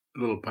a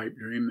little pipe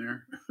dream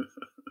there.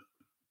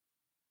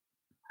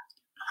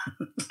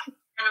 Anna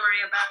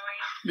Maria Bowie.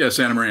 Yes,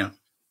 Anna Maria.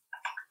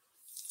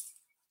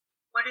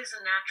 What is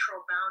a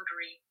natural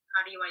boundary?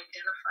 How do you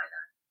identify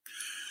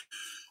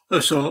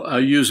that? So I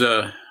use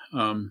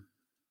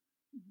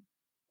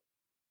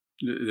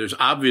there's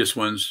obvious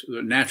ones,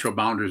 the natural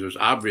boundaries, there's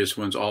obvious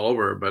ones all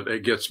over, but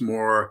it gets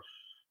more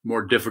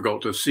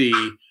difficult to see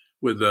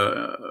with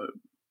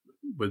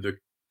the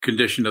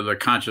condition of the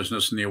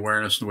consciousness and the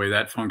awareness and the way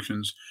that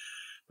functions.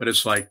 But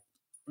it's like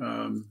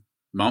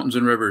mountains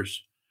and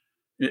rivers.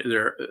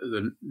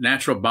 The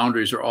natural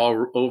boundaries are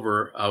all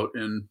over out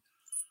and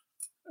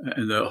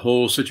the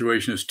whole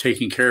situation is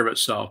taking care of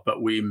itself,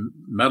 but we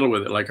meddle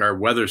with it. Like our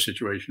weather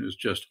situation is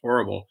just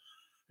horrible.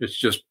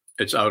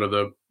 It's out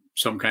of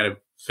some kind of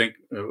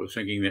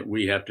thinking that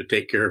we have to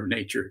take care of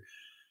nature.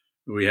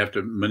 We have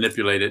to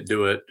manipulate it,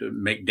 do it, to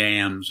make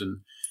dams.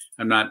 And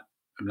I'm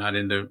not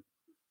into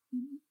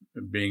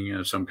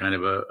being some kind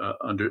of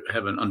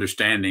have an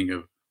understanding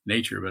of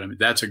nature, but I mean,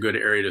 that's a good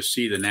area to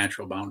see the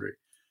natural boundary.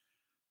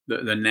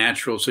 The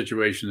natural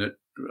situation that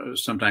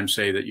sometimes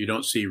say that you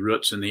don't see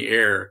roots in the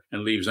air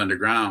and leaves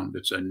underground.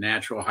 It's a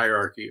natural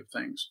hierarchy of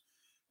things,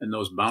 and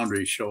those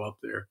boundaries show up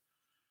there.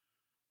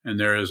 And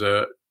there is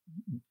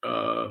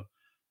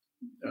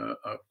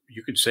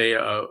you could say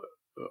a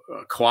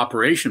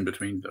cooperation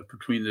between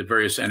the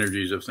various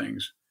energies of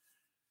things.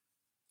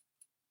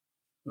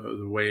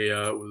 The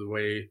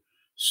way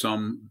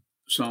some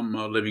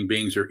living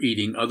beings are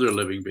eating other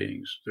living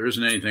beings. There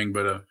isn't anything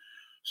but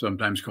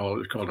sometimes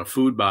called a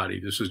food body.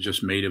 This is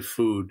just made of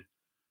food.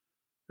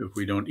 If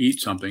we don't eat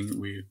something,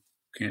 we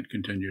can't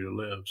continue to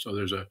live. So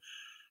there's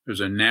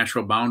a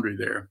natural boundary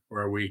there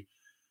where we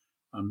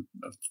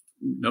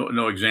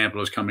no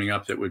example is coming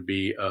up that would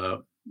be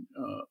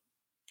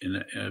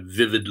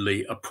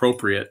vividly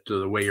appropriate to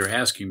the way you're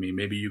asking me.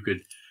 Maybe you could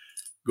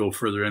go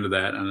further into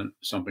that, and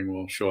something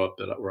will show up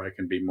where I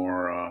can be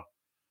more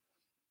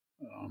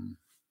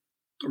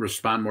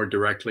respond more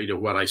directly to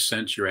what I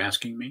sense you're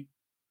asking me.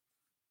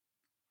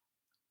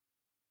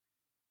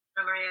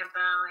 Maria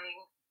bowing.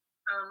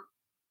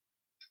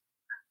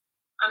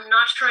 I'm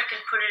not sure I can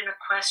put it in a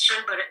question,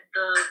 but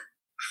the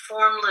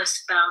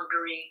formless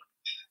boundary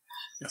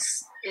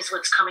is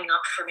what's coming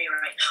up for me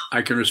right now.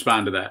 I can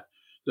respond to that.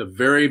 The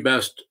very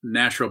best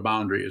natural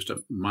boundary is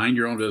to mind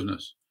your own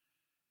business.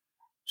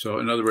 So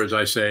in other words,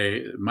 I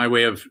say my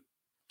way of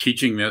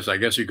teaching this, I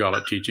guess you call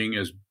it teaching,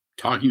 is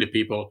talking to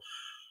people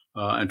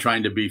and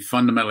trying to be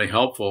fundamentally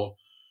helpful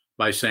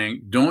by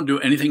saying, don't do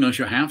anything unless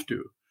you have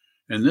to.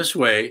 And this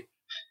way,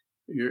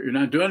 you're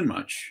not doing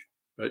much.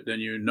 But then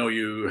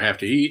you have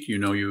to eat,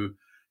 you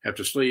have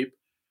to sleep.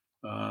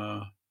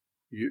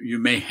 You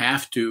may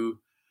have to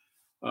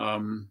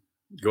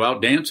go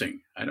out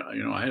dancing. I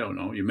don't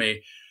know. You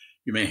may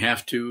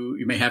have to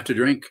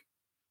drink.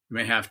 You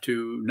may have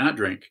to not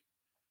drink.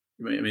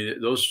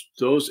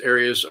 Those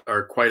areas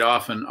are quite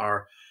often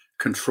our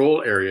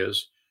control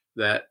areas.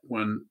 That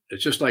when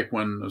it's just like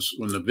when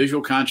the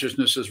visual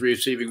consciousness is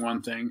receiving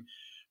one thing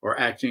or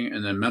acting,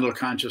 and then mental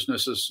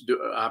consciousness is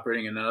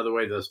operating in another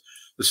way, the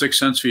six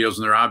sense fields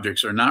and their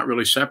objects are not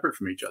really separate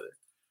from each other.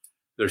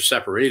 They're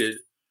separated,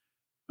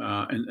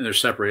 and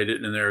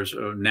there's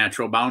a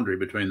natural boundary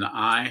between the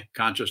eye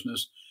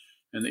consciousness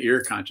and the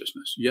ear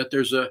consciousness. Yet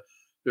there's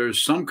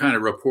some kind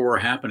of rapport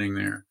happening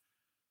there,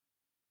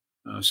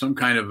 some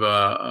kind of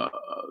a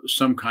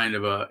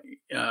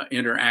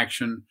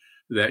interaction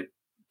that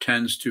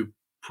tends to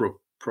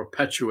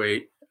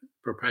perpetuate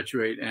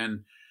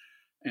and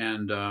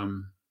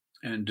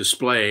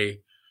display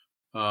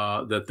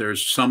that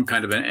there's some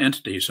kind of an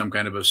entity, some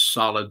kind of a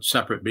solid,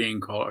 separate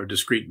being or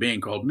discrete being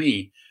called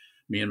me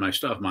and my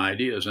stuff, my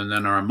ideas. And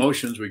then our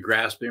emotions, we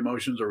grasp the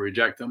emotions or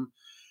reject them,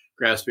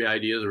 grasp the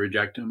ideas or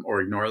reject them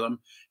or ignore them.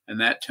 And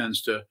that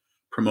tends to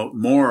promote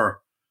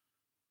more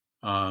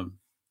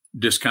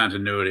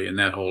discontinuity in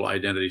that whole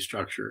identity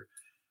structure.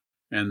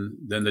 And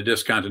then the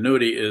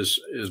discontinuity is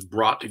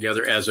brought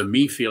together as a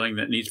me feeling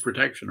that needs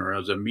protection, or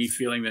as a me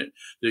feeling that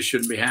this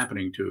shouldn't be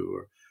happening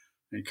to,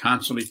 and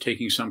constantly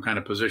taking some kind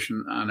of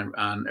position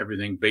on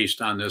everything based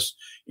on this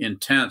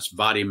intense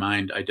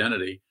body-mind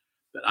identity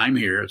that I'm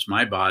here, it's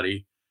my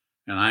body,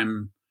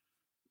 and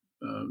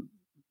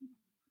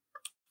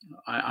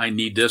I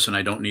need this and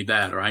I don't need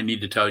that, or I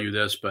need to tell you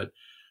this, but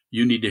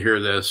you need to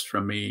hear this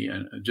from me,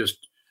 and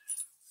just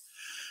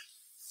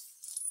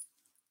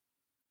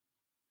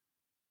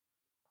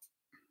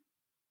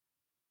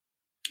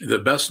the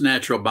best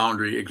natural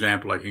boundary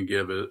example I can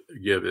give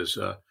is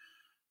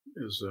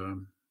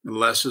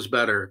less is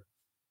better.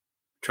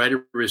 Try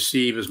to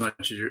receive as much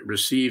as you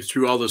receive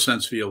through all the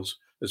sense fields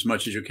as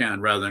much as you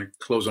can, rather than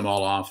close them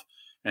all off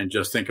and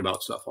just think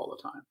about stuff all the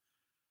time.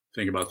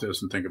 Think about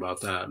this and think about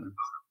that. And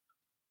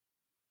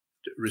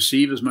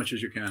receive as much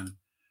as you can,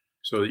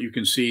 so that you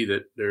can see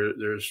that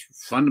there's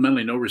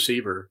fundamentally no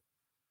receiver.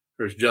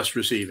 There's just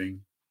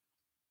receiving.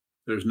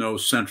 There's no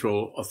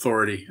central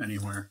authority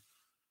anywhere.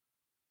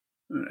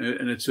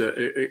 And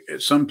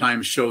it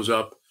sometimes shows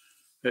up.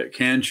 It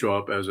can show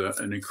up as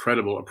an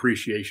incredible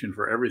appreciation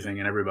for everything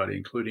and everybody,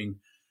 including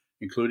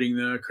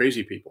the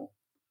crazy people,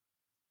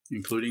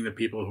 including the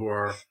people who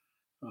are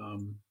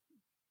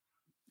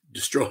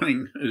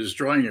destroying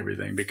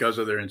everything because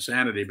of their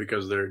insanity,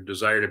 because of their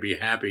desire to be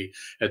happy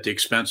at the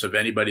expense of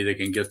anybody they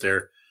can get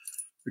their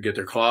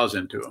claws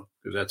into,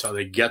 because that's how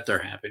they get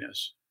their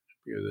happiness.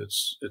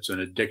 Because it's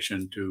an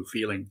addiction to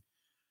feeling.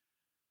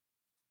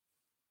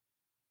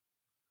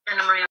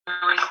 Anna Maria,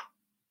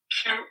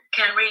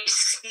 can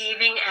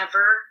receiving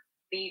ever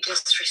be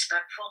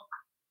disrespectful?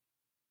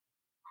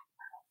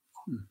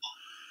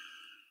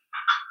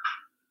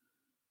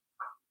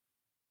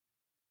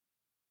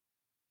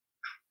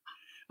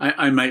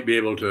 I might be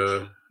able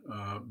to,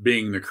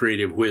 being the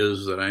creative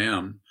whiz that I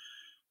am,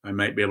 I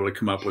might be able to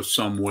come up with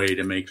some way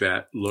to make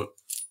that look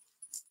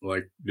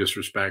like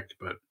disrespect.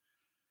 But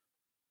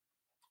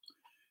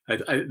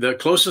the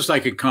closest I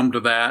could come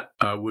to that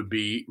would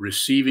be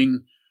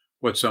receiving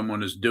what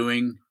someone is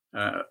doing,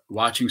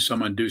 watching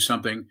someone do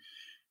something,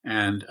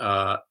 and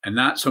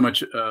not so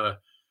much a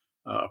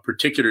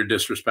particular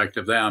disrespect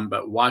of them,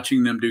 but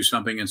watching them do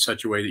something in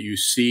such a way that you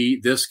see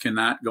this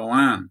cannot go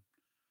on,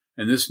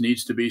 and this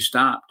needs to be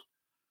stopped.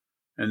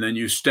 And then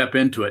you step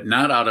into it,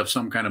 not out of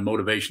some kind of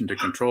motivation to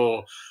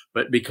control,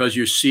 but because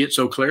you see it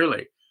so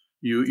clearly.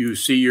 You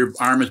see your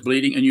arm is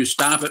bleeding, and you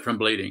stop it from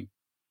bleeding.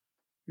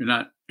 You're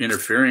not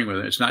interfering with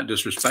it. It's not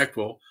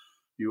disrespectful.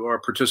 You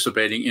are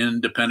participating in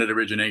dependent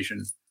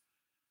origination.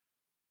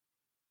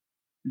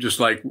 Just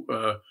like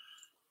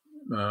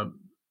I'm going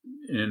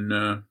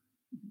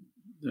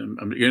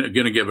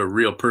to give a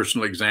real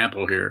personal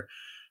example here.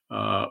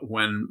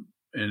 When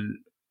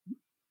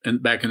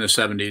back in the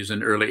 70s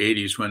and early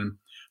 80s, when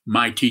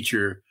my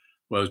teacher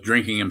was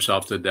drinking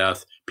himself to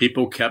death,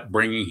 people kept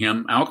bringing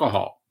him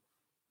alcohol.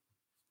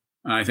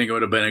 And I think it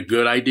would have been a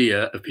good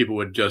idea if people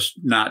would just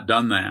not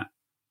done that.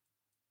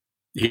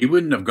 He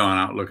wouldn't have gone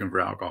out looking for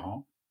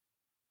alcohol.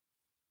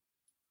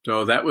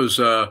 So that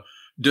was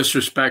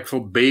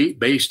disrespectful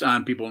based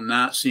on people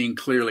not seeing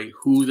clearly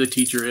who the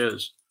teacher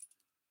is.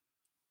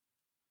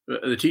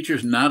 The teacher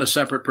is not a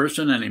separate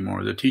person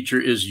anymore. The teacher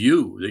is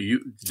you.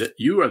 That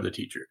you are the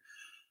teacher.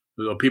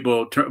 So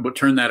people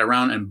turn that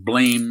around and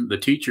blame the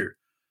teacher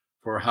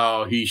for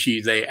how he, she,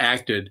 they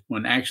acted,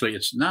 when actually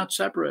it's not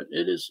separate.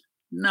 It is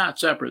not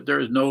separate. There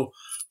is no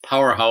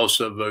powerhouse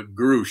of a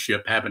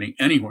guruship happening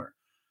anywhere.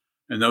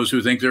 And those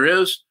who think there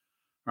is,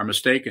 are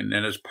mistaken.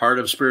 And it's part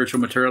of spiritual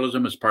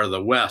materialism. It's part of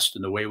the West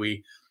and the way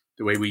we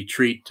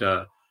treat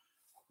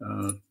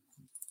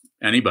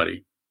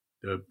anybody,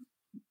 the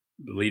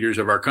leaders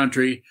of our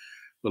country,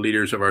 the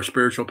leaders of our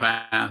spiritual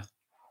path.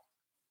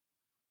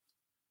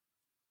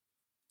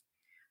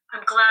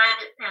 I'm glad,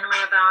 Anna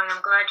Maria Bowing,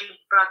 I'm glad you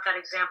brought that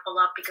example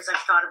up, because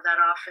I've thought of that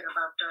often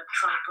about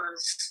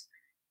Trungpa's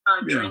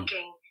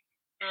drinking,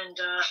 and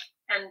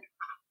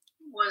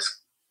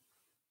was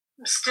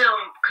still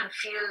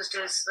confused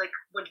as like,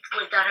 would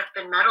that have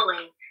been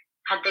meddling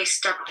had they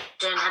stepped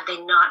in, had they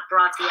not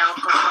brought the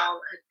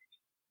alcohol?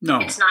 No,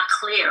 it's not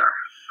clear.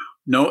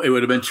 No, it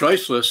would have been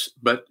choiceless,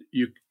 but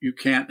you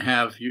can't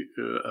have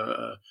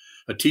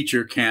a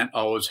teacher can't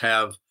always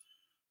have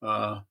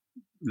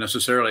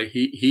necessarily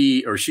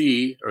he or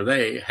she or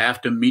they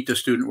have to meet the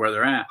student where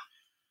they're at,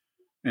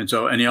 and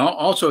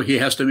he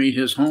has to meet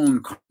his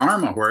own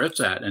karma where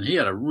it's at, and he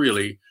had a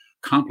really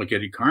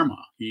complicated karma.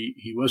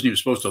 He wasn't even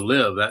supposed to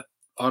live. That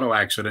auto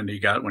accident he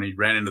got when he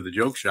ran into the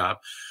joke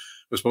shop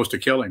was supposed to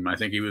kill him. I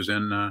think he was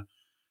in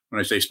when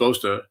I say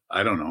supposed to,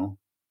 I don't know,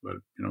 but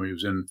he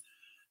was in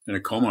a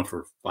coma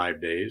for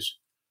 5 days.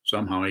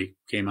 Somehow he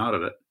came out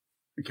of it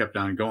and kept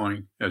on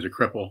going as a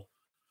cripple.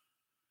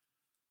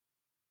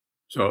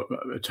 So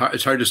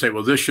it's hard to say,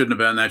 well, this shouldn't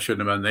have been, that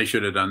shouldn't have been, they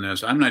should have done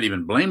this. I'm not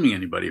even blaming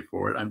anybody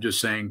for it. I'm just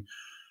saying,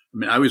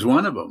 I was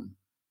one of them.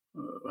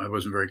 I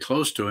wasn't very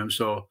close to him.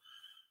 So,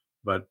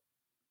 but,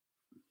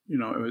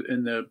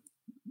 and the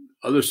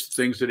other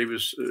things that he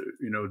was,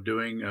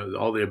 doing,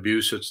 all the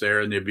abuse that's there,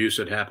 and the abuse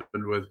that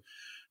happened with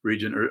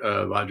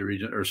Vajra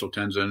Regent Ursula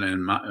Tenzin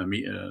and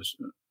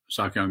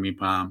Sakyong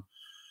Mipam,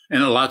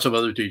 and lots of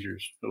other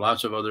teachers,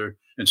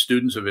 and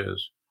students of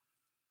his.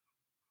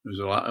 There's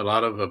a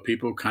lot of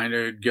people kind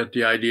of get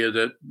the idea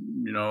that,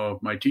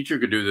 if my teacher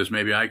could do this,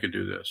 maybe I could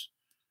do this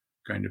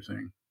kind of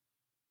thing.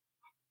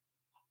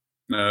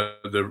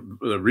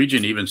 The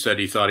regent even said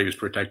he thought he was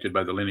protected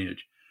by the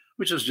lineage,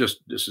 this is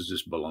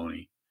just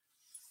baloney.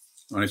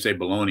 When I say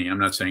baloney, I'm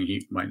not saying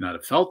he might not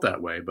have felt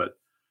that way, but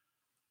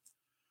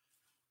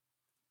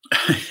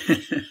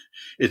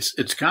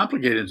it's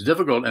complicated. It's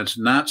difficult. And it's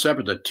not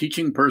separate. The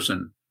teaching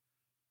person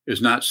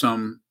is not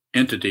some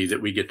entity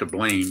that we get to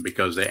blame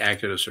because they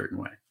acted a certain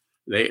way.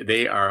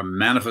 They are a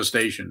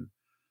manifestation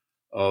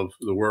of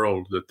the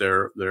world that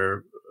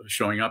they're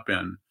showing up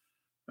in,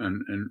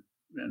 and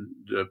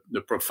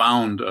the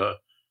profound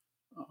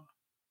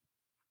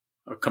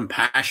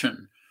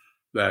compassion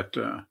that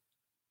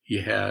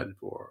he had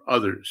for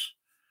others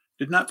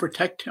did not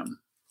protect him.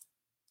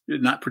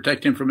 Did not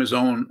protect him from his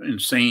own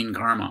insane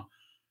karma.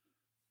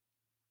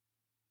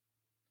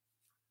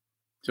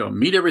 So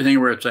meet everything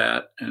where it's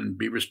at and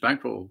be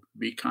respectful,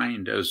 be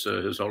kind, as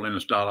His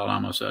Holiness Dalai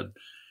Lama said.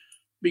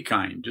 Be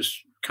kind, just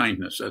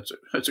kindness.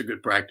 That's a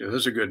good practice.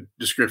 That's a good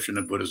description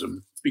of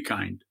Buddhism. Be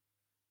kind.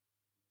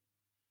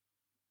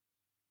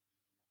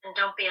 And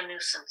don't be a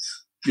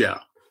nuisance. Yeah.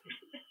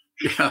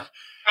 Yeah.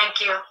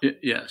 Thank you.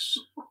 Yes.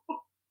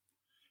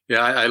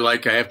 Yeah, I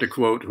have to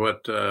quote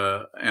what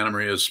Anna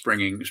Maria is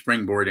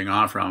springboarding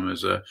off from,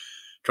 as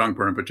Trungpa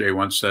Rinpoche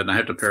once said, and I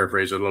have to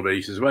paraphrase it a little bit.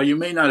 He says, well, you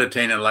may not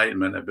attain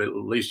enlightenment, but at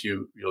least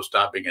you'll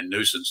stop being a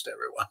nuisance to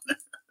everyone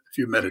if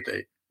you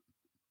meditate.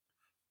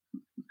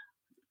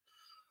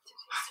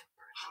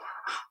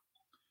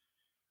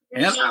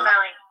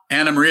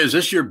 Anna Maria, is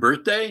this your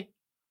birthday?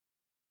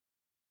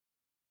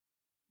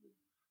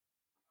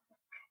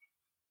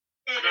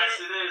 It is.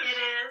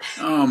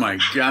 Oh my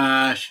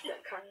gosh.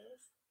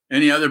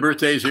 Any other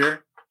birthdays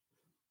here?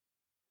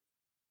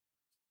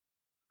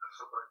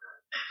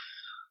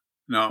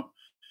 No.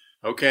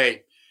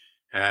 Okay.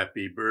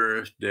 Happy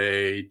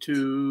birthday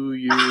to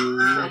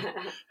you.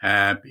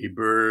 Happy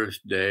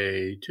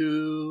birthday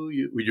to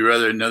you. Would you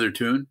rather another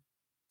tune?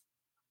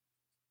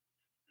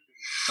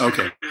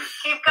 Okay.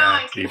 Keep going.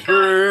 Happy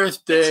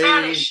birthday.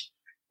 Spanish.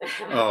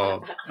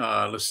 Oh,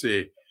 let's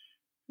see.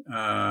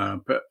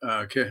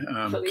 Okay.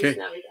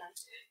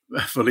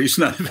 Feliz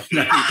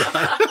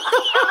Navidad.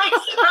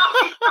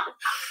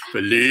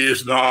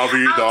 Feliz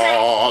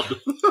Navidad.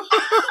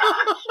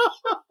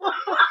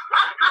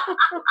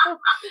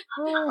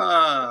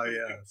 Ah,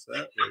 yes,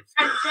 that works.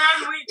 And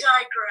then we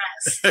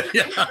digress.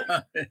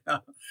 Yeah.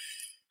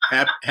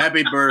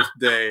 Happy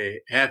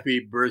birthday. Happy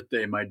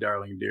birthday, my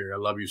darling dear. I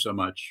love you so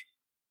much.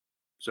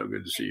 So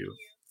good to see you.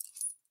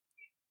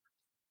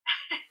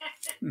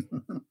 I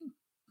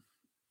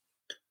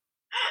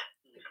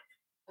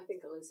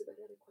think Elizabeth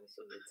had a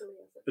question.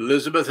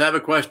 Elizabeth have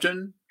a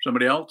question?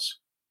 Somebody else?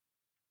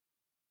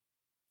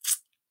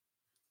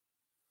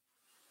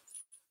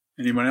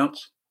 Anyone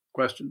else?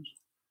 Questions?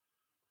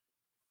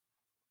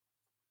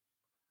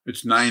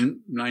 It's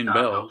nine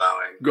bells.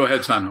 Go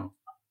ahead, Sanho.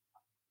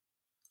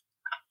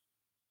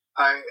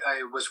 I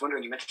was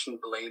wondering, you mentioned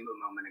blame a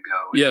moment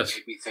ago. Yes. It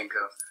made me think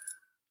of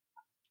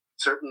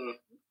certain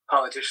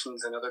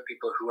politicians and other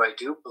people who I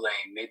do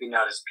blame, maybe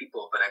not as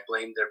people, but I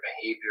blame their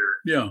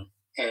behavior. Yeah.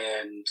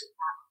 And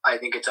I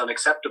think it's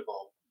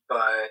unacceptable,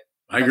 but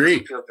I agree.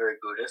 I feel very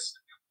Buddhist.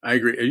 I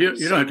agree. You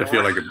don't have to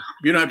feel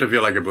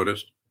like a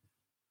Buddhist.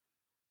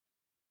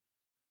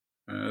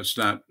 That's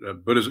not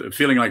Buddhist.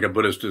 Feeling like a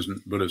Buddhist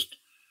isn't Buddhist.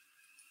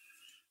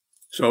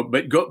 So,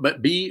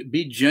 but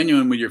be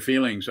genuine with your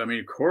feelings. I mean,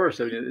 of course,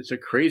 it's a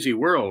crazy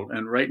world,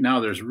 and right now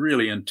there's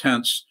really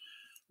intense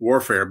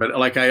warfare. But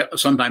like I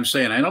sometimes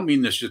say, and I don't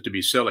mean this just to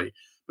be silly,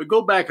 but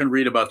go back and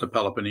read about the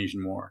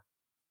Peloponnesian War.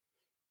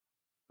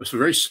 It's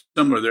very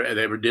similar.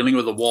 They were dealing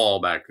with a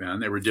wall back then.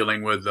 They were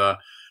dealing with a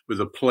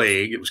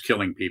plague. It was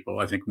killing people.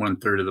 I think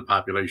 1/3 of the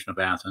population of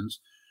Athens.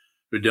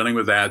 They were dealing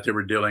with that. They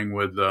were dealing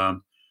with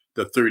the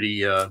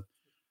 30. Gang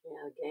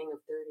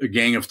of 30. The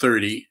Gang of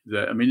 30.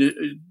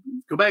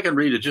 Go back and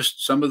read it.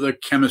 Just some of the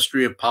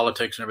chemistry of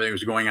politics and everything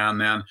was going on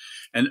then.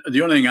 And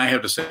the only thing I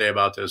have to say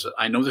about this,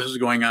 I know this is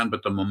going on,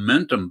 but the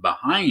momentum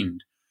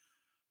behind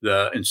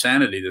the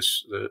insanity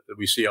that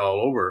we see all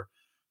over,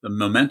 the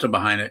momentum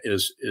behind it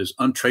is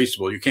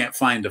untraceable. You can't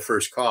find the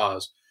first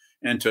cause.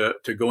 And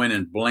to go in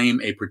and blame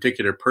a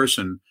particular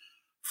person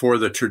for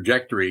the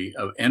trajectory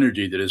of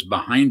energy that is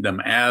behind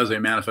them as a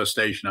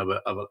manifestation of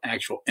an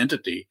actual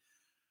entity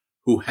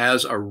who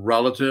has a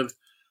relative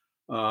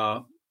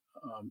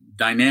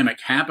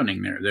dynamic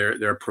happening there.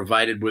 They're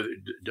provided with.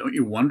 Don't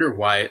you wonder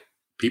why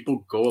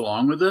people go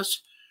along with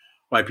this?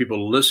 Why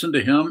people listen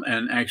to him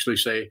and actually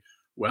say,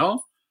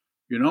 well,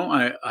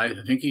 I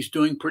think he's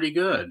doing pretty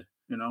good.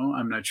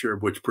 I'm not sure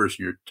which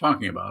person you're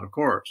talking about, of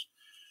course.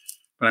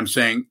 But I'm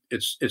saying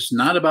it's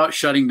not about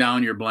shutting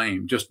down your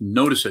blame. Just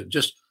notice it.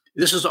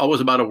 This is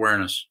always about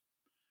awareness.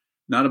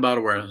 Not about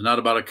awareness, not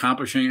about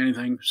accomplishing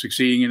anything,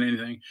 succeeding in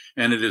anything.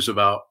 And it is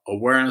about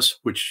awareness,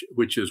 which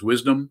is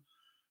wisdom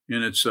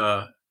in its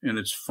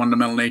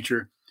fundamental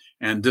nature.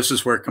 And this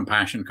is where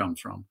compassion comes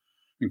from.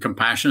 And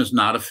compassion is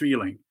not a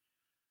feeling.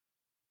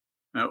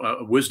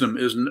 Wisdom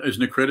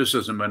isn't a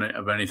criticism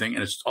of anything.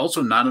 And it's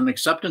also not an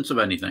acceptance of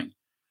anything.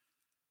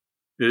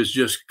 It is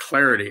just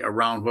clarity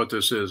around what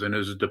this is and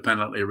is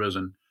dependently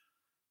arisen.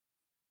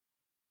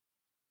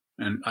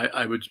 And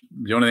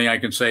the only thing I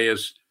can say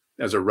is,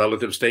 as a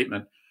relative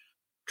statement,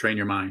 train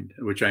your mind,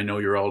 which I know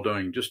you're all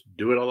doing. Just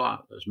do it a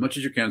lot, as much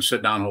as you can.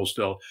 Sit down, hold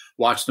still,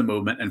 watch the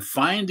movement, and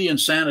find the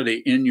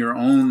insanity in your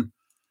own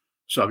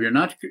self. You're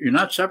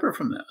not separate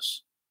from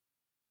this,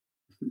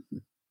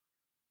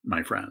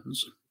 my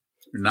friends.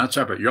 You're not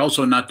separate. You're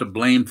also not to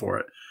blame for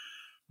it.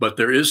 But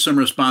there is some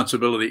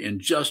responsibility in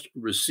just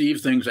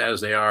receive things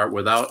as they are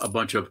without a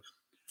bunch of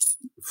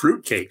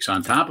fruitcakes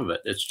on top of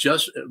it. It's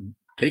just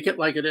take it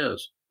like it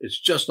is. It's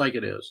just like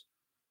it is.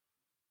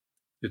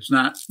 It's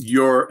not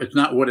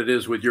what it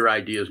is with your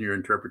ideas and your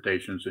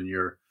interpretations and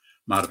your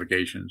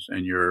modifications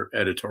and your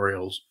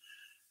editorials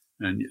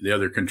and the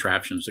other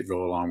contraptions that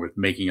go along with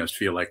making us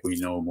feel like we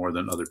know more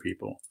than other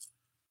people.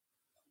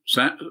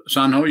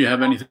 Sanho, you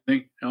have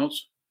anything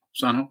else?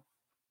 Sanho?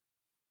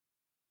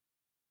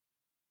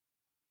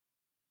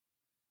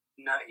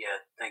 Not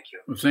yet. Thank you.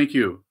 Well, thank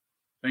you.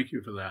 Thank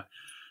you for that.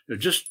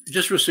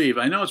 Just receive.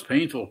 I know it's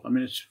painful. I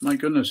mean, my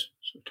goodness,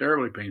 it's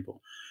terribly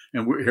painful.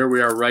 And here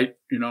we are, right,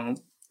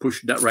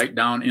 pushed right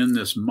down in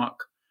this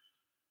muck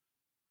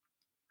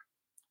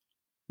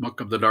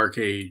of the dark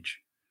age.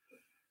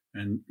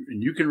 And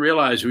you can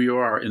realize who you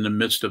are in the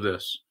midst of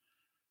this.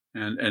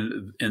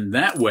 And in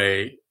that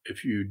way,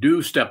 if you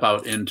do step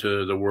out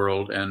into the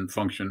world and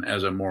function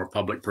as a more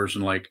public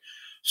person like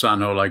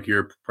Sanho, like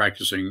you're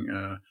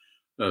practicing,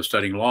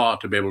 studying law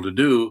to be able to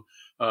do,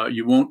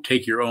 you won't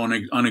take your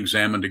own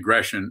unexamined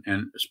aggression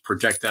and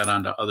project that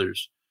onto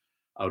others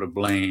out of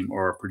blame,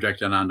 or project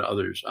that onto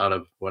others out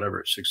of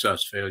whatever,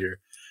 success, failure.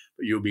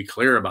 But you'll be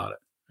clear about it.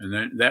 And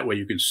then that way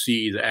you can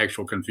see the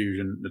actual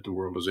confusion that the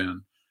world is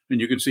in. And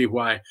you can see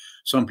why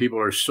some people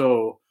are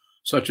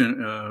such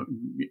an,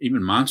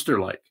 even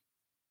monster-like.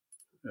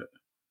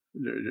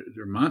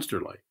 They're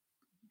monster-like.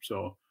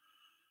 So,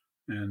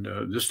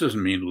 and this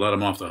doesn't mean let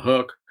them off the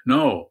hook.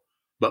 No,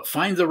 but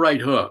find the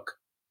right hook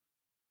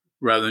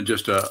rather than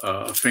just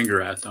a finger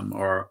at them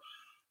or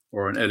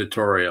an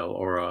editorial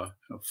or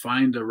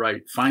find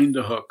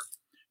the hook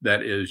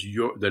that is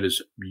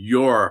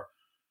your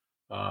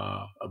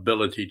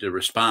ability to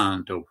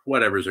respond to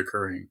whatever's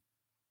occurring.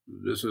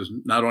 This is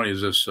not only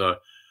is this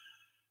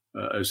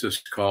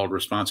called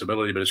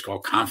responsibility, but it's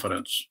called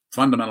confidence,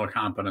 fundamental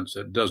confidence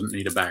that doesn't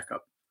need a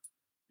backup,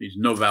 needs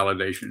no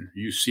validation.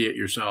 You see it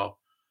yourself.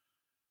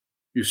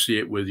 You see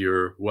it with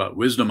your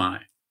wisdom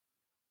eye.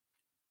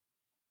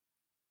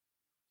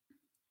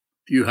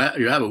 You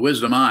have a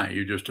wisdom eye.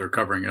 You just are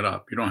covering it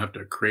up. You don't have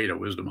to create a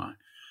wisdom eye.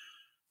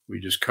 We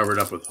just cover it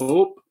up with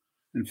hope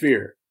and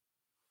fear.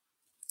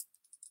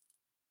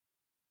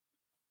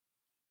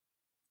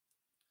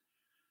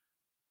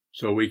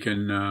 So we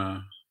can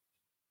one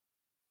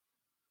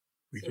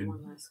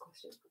last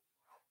question.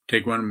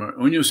 Take one more.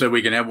 Unyu said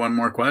we can have one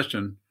more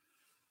question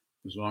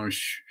as long as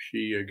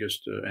she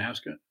gets to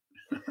ask it.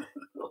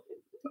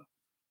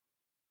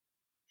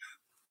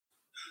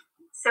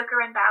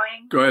 Sokaran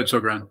bowing. Go ahead,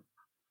 Sokaran.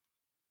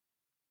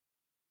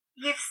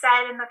 You've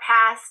said in the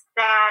past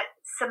that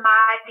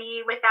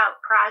samadhi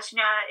without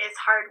prajna is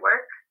hard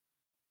work.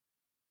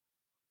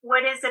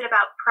 What is it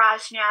about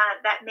prajna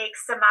that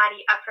makes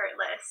samadhi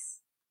effortless?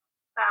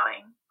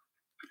 Bowing.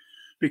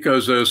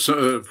 because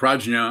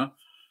prajna,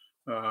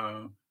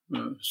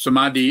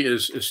 samadhi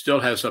still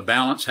has a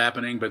balance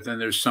happening, but then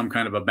there's some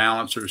kind of a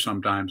balancer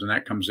sometimes, and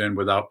that comes in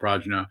without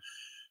prajna.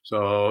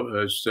 So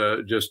it's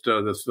just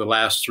the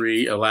last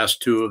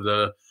two of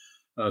the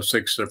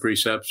 6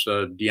 precepts,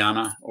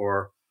 dhyana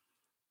or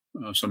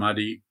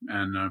samadhi,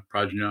 and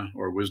prajna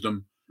or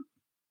wisdom.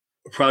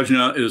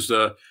 Prajna is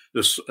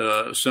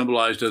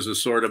symbolized as a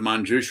sword of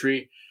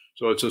Manjushri.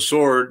 So it's a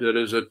sword that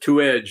is a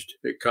two-edged.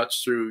 It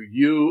cuts through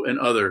you and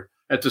other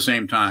at the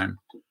same time.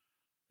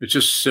 It's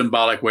just a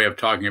symbolic way of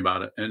talking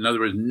about it. In other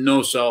words,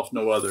 no self,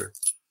 no other.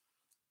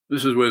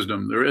 This is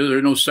wisdom. There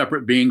are no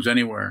separate beings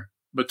anywhere,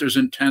 but there's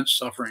intense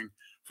suffering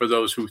for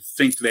those who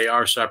think they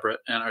are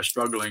separate and are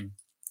struggling.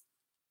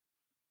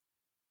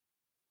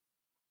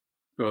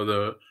 So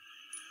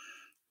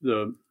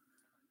the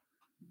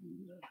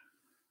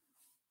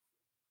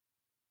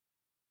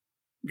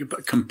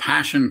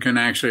compassion can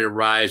actually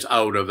arise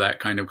out of that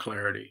kind of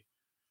clarity.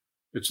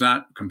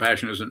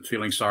 Compassion isn't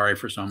feeling sorry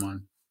for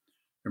someone.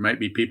 There might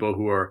be people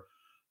who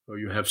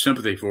you have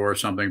sympathy for or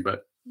something,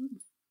 but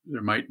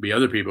there might be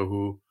other people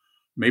who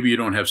maybe you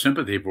don't have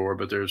sympathy for,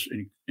 but there's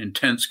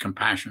intense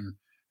compassion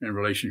in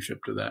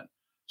relationship to that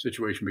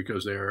situation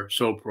because they are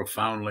so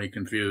profoundly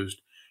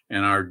confused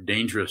and are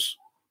dangerous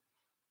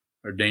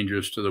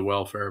to the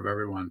welfare of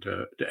everyone,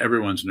 to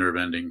everyone's nerve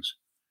endings.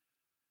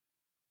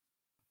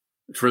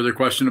 Further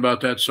question about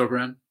that,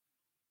 Sogran?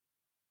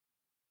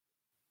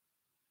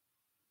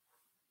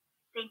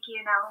 Thank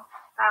you, no.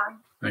 Bowing.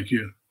 Thank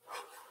you.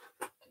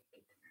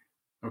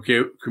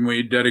 Okay, can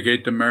we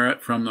dedicate the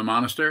merit from the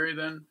monastery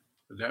then?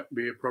 Would that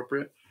be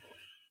appropriate?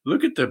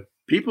 Look at the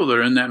people that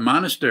are in that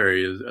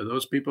monastery. Are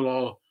those people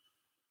all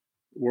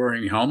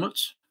wearing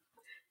helmets?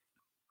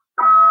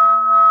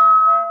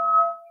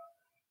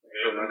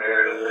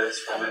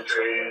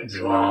 Penetrate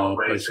into all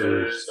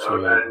places, so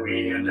that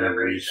we and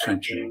every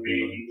sentient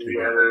being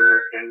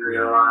together can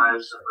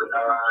realize the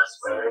Buddha's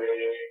way.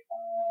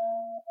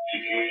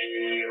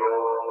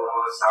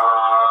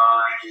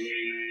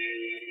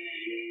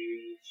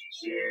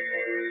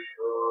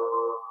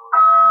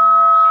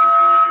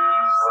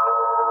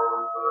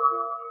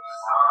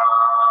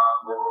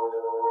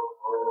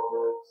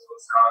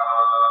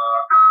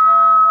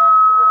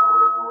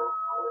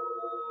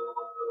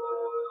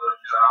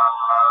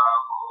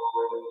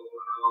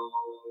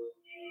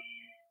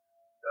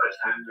 The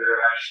tender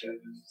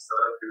actions,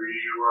 the 3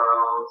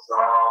 worlds,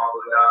 all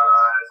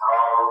Buddhas,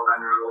 all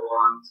venerable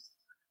ones,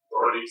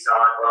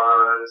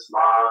 Bodhisattvas,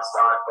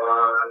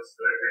 Mahasattvas,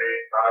 the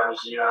great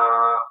Prajna,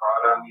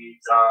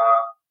 Paramita.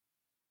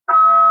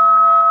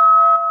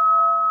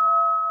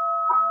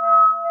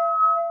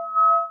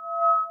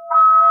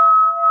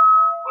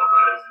 O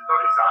Buddhas and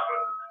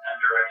Bodhisattvas of the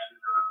 10 directions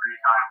of the 3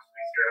 times,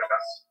 please hear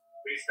us.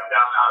 Please come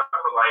down out of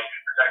the light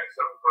and protect us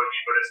from Sokokoji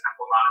Buddhist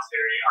Temple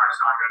Monastery, our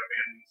Sangha,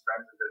 families,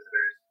 friends, and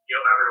visitors.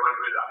 Heal everyone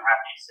who is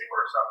unhappy, sick,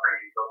 or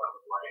suffering, and fill them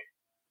with light.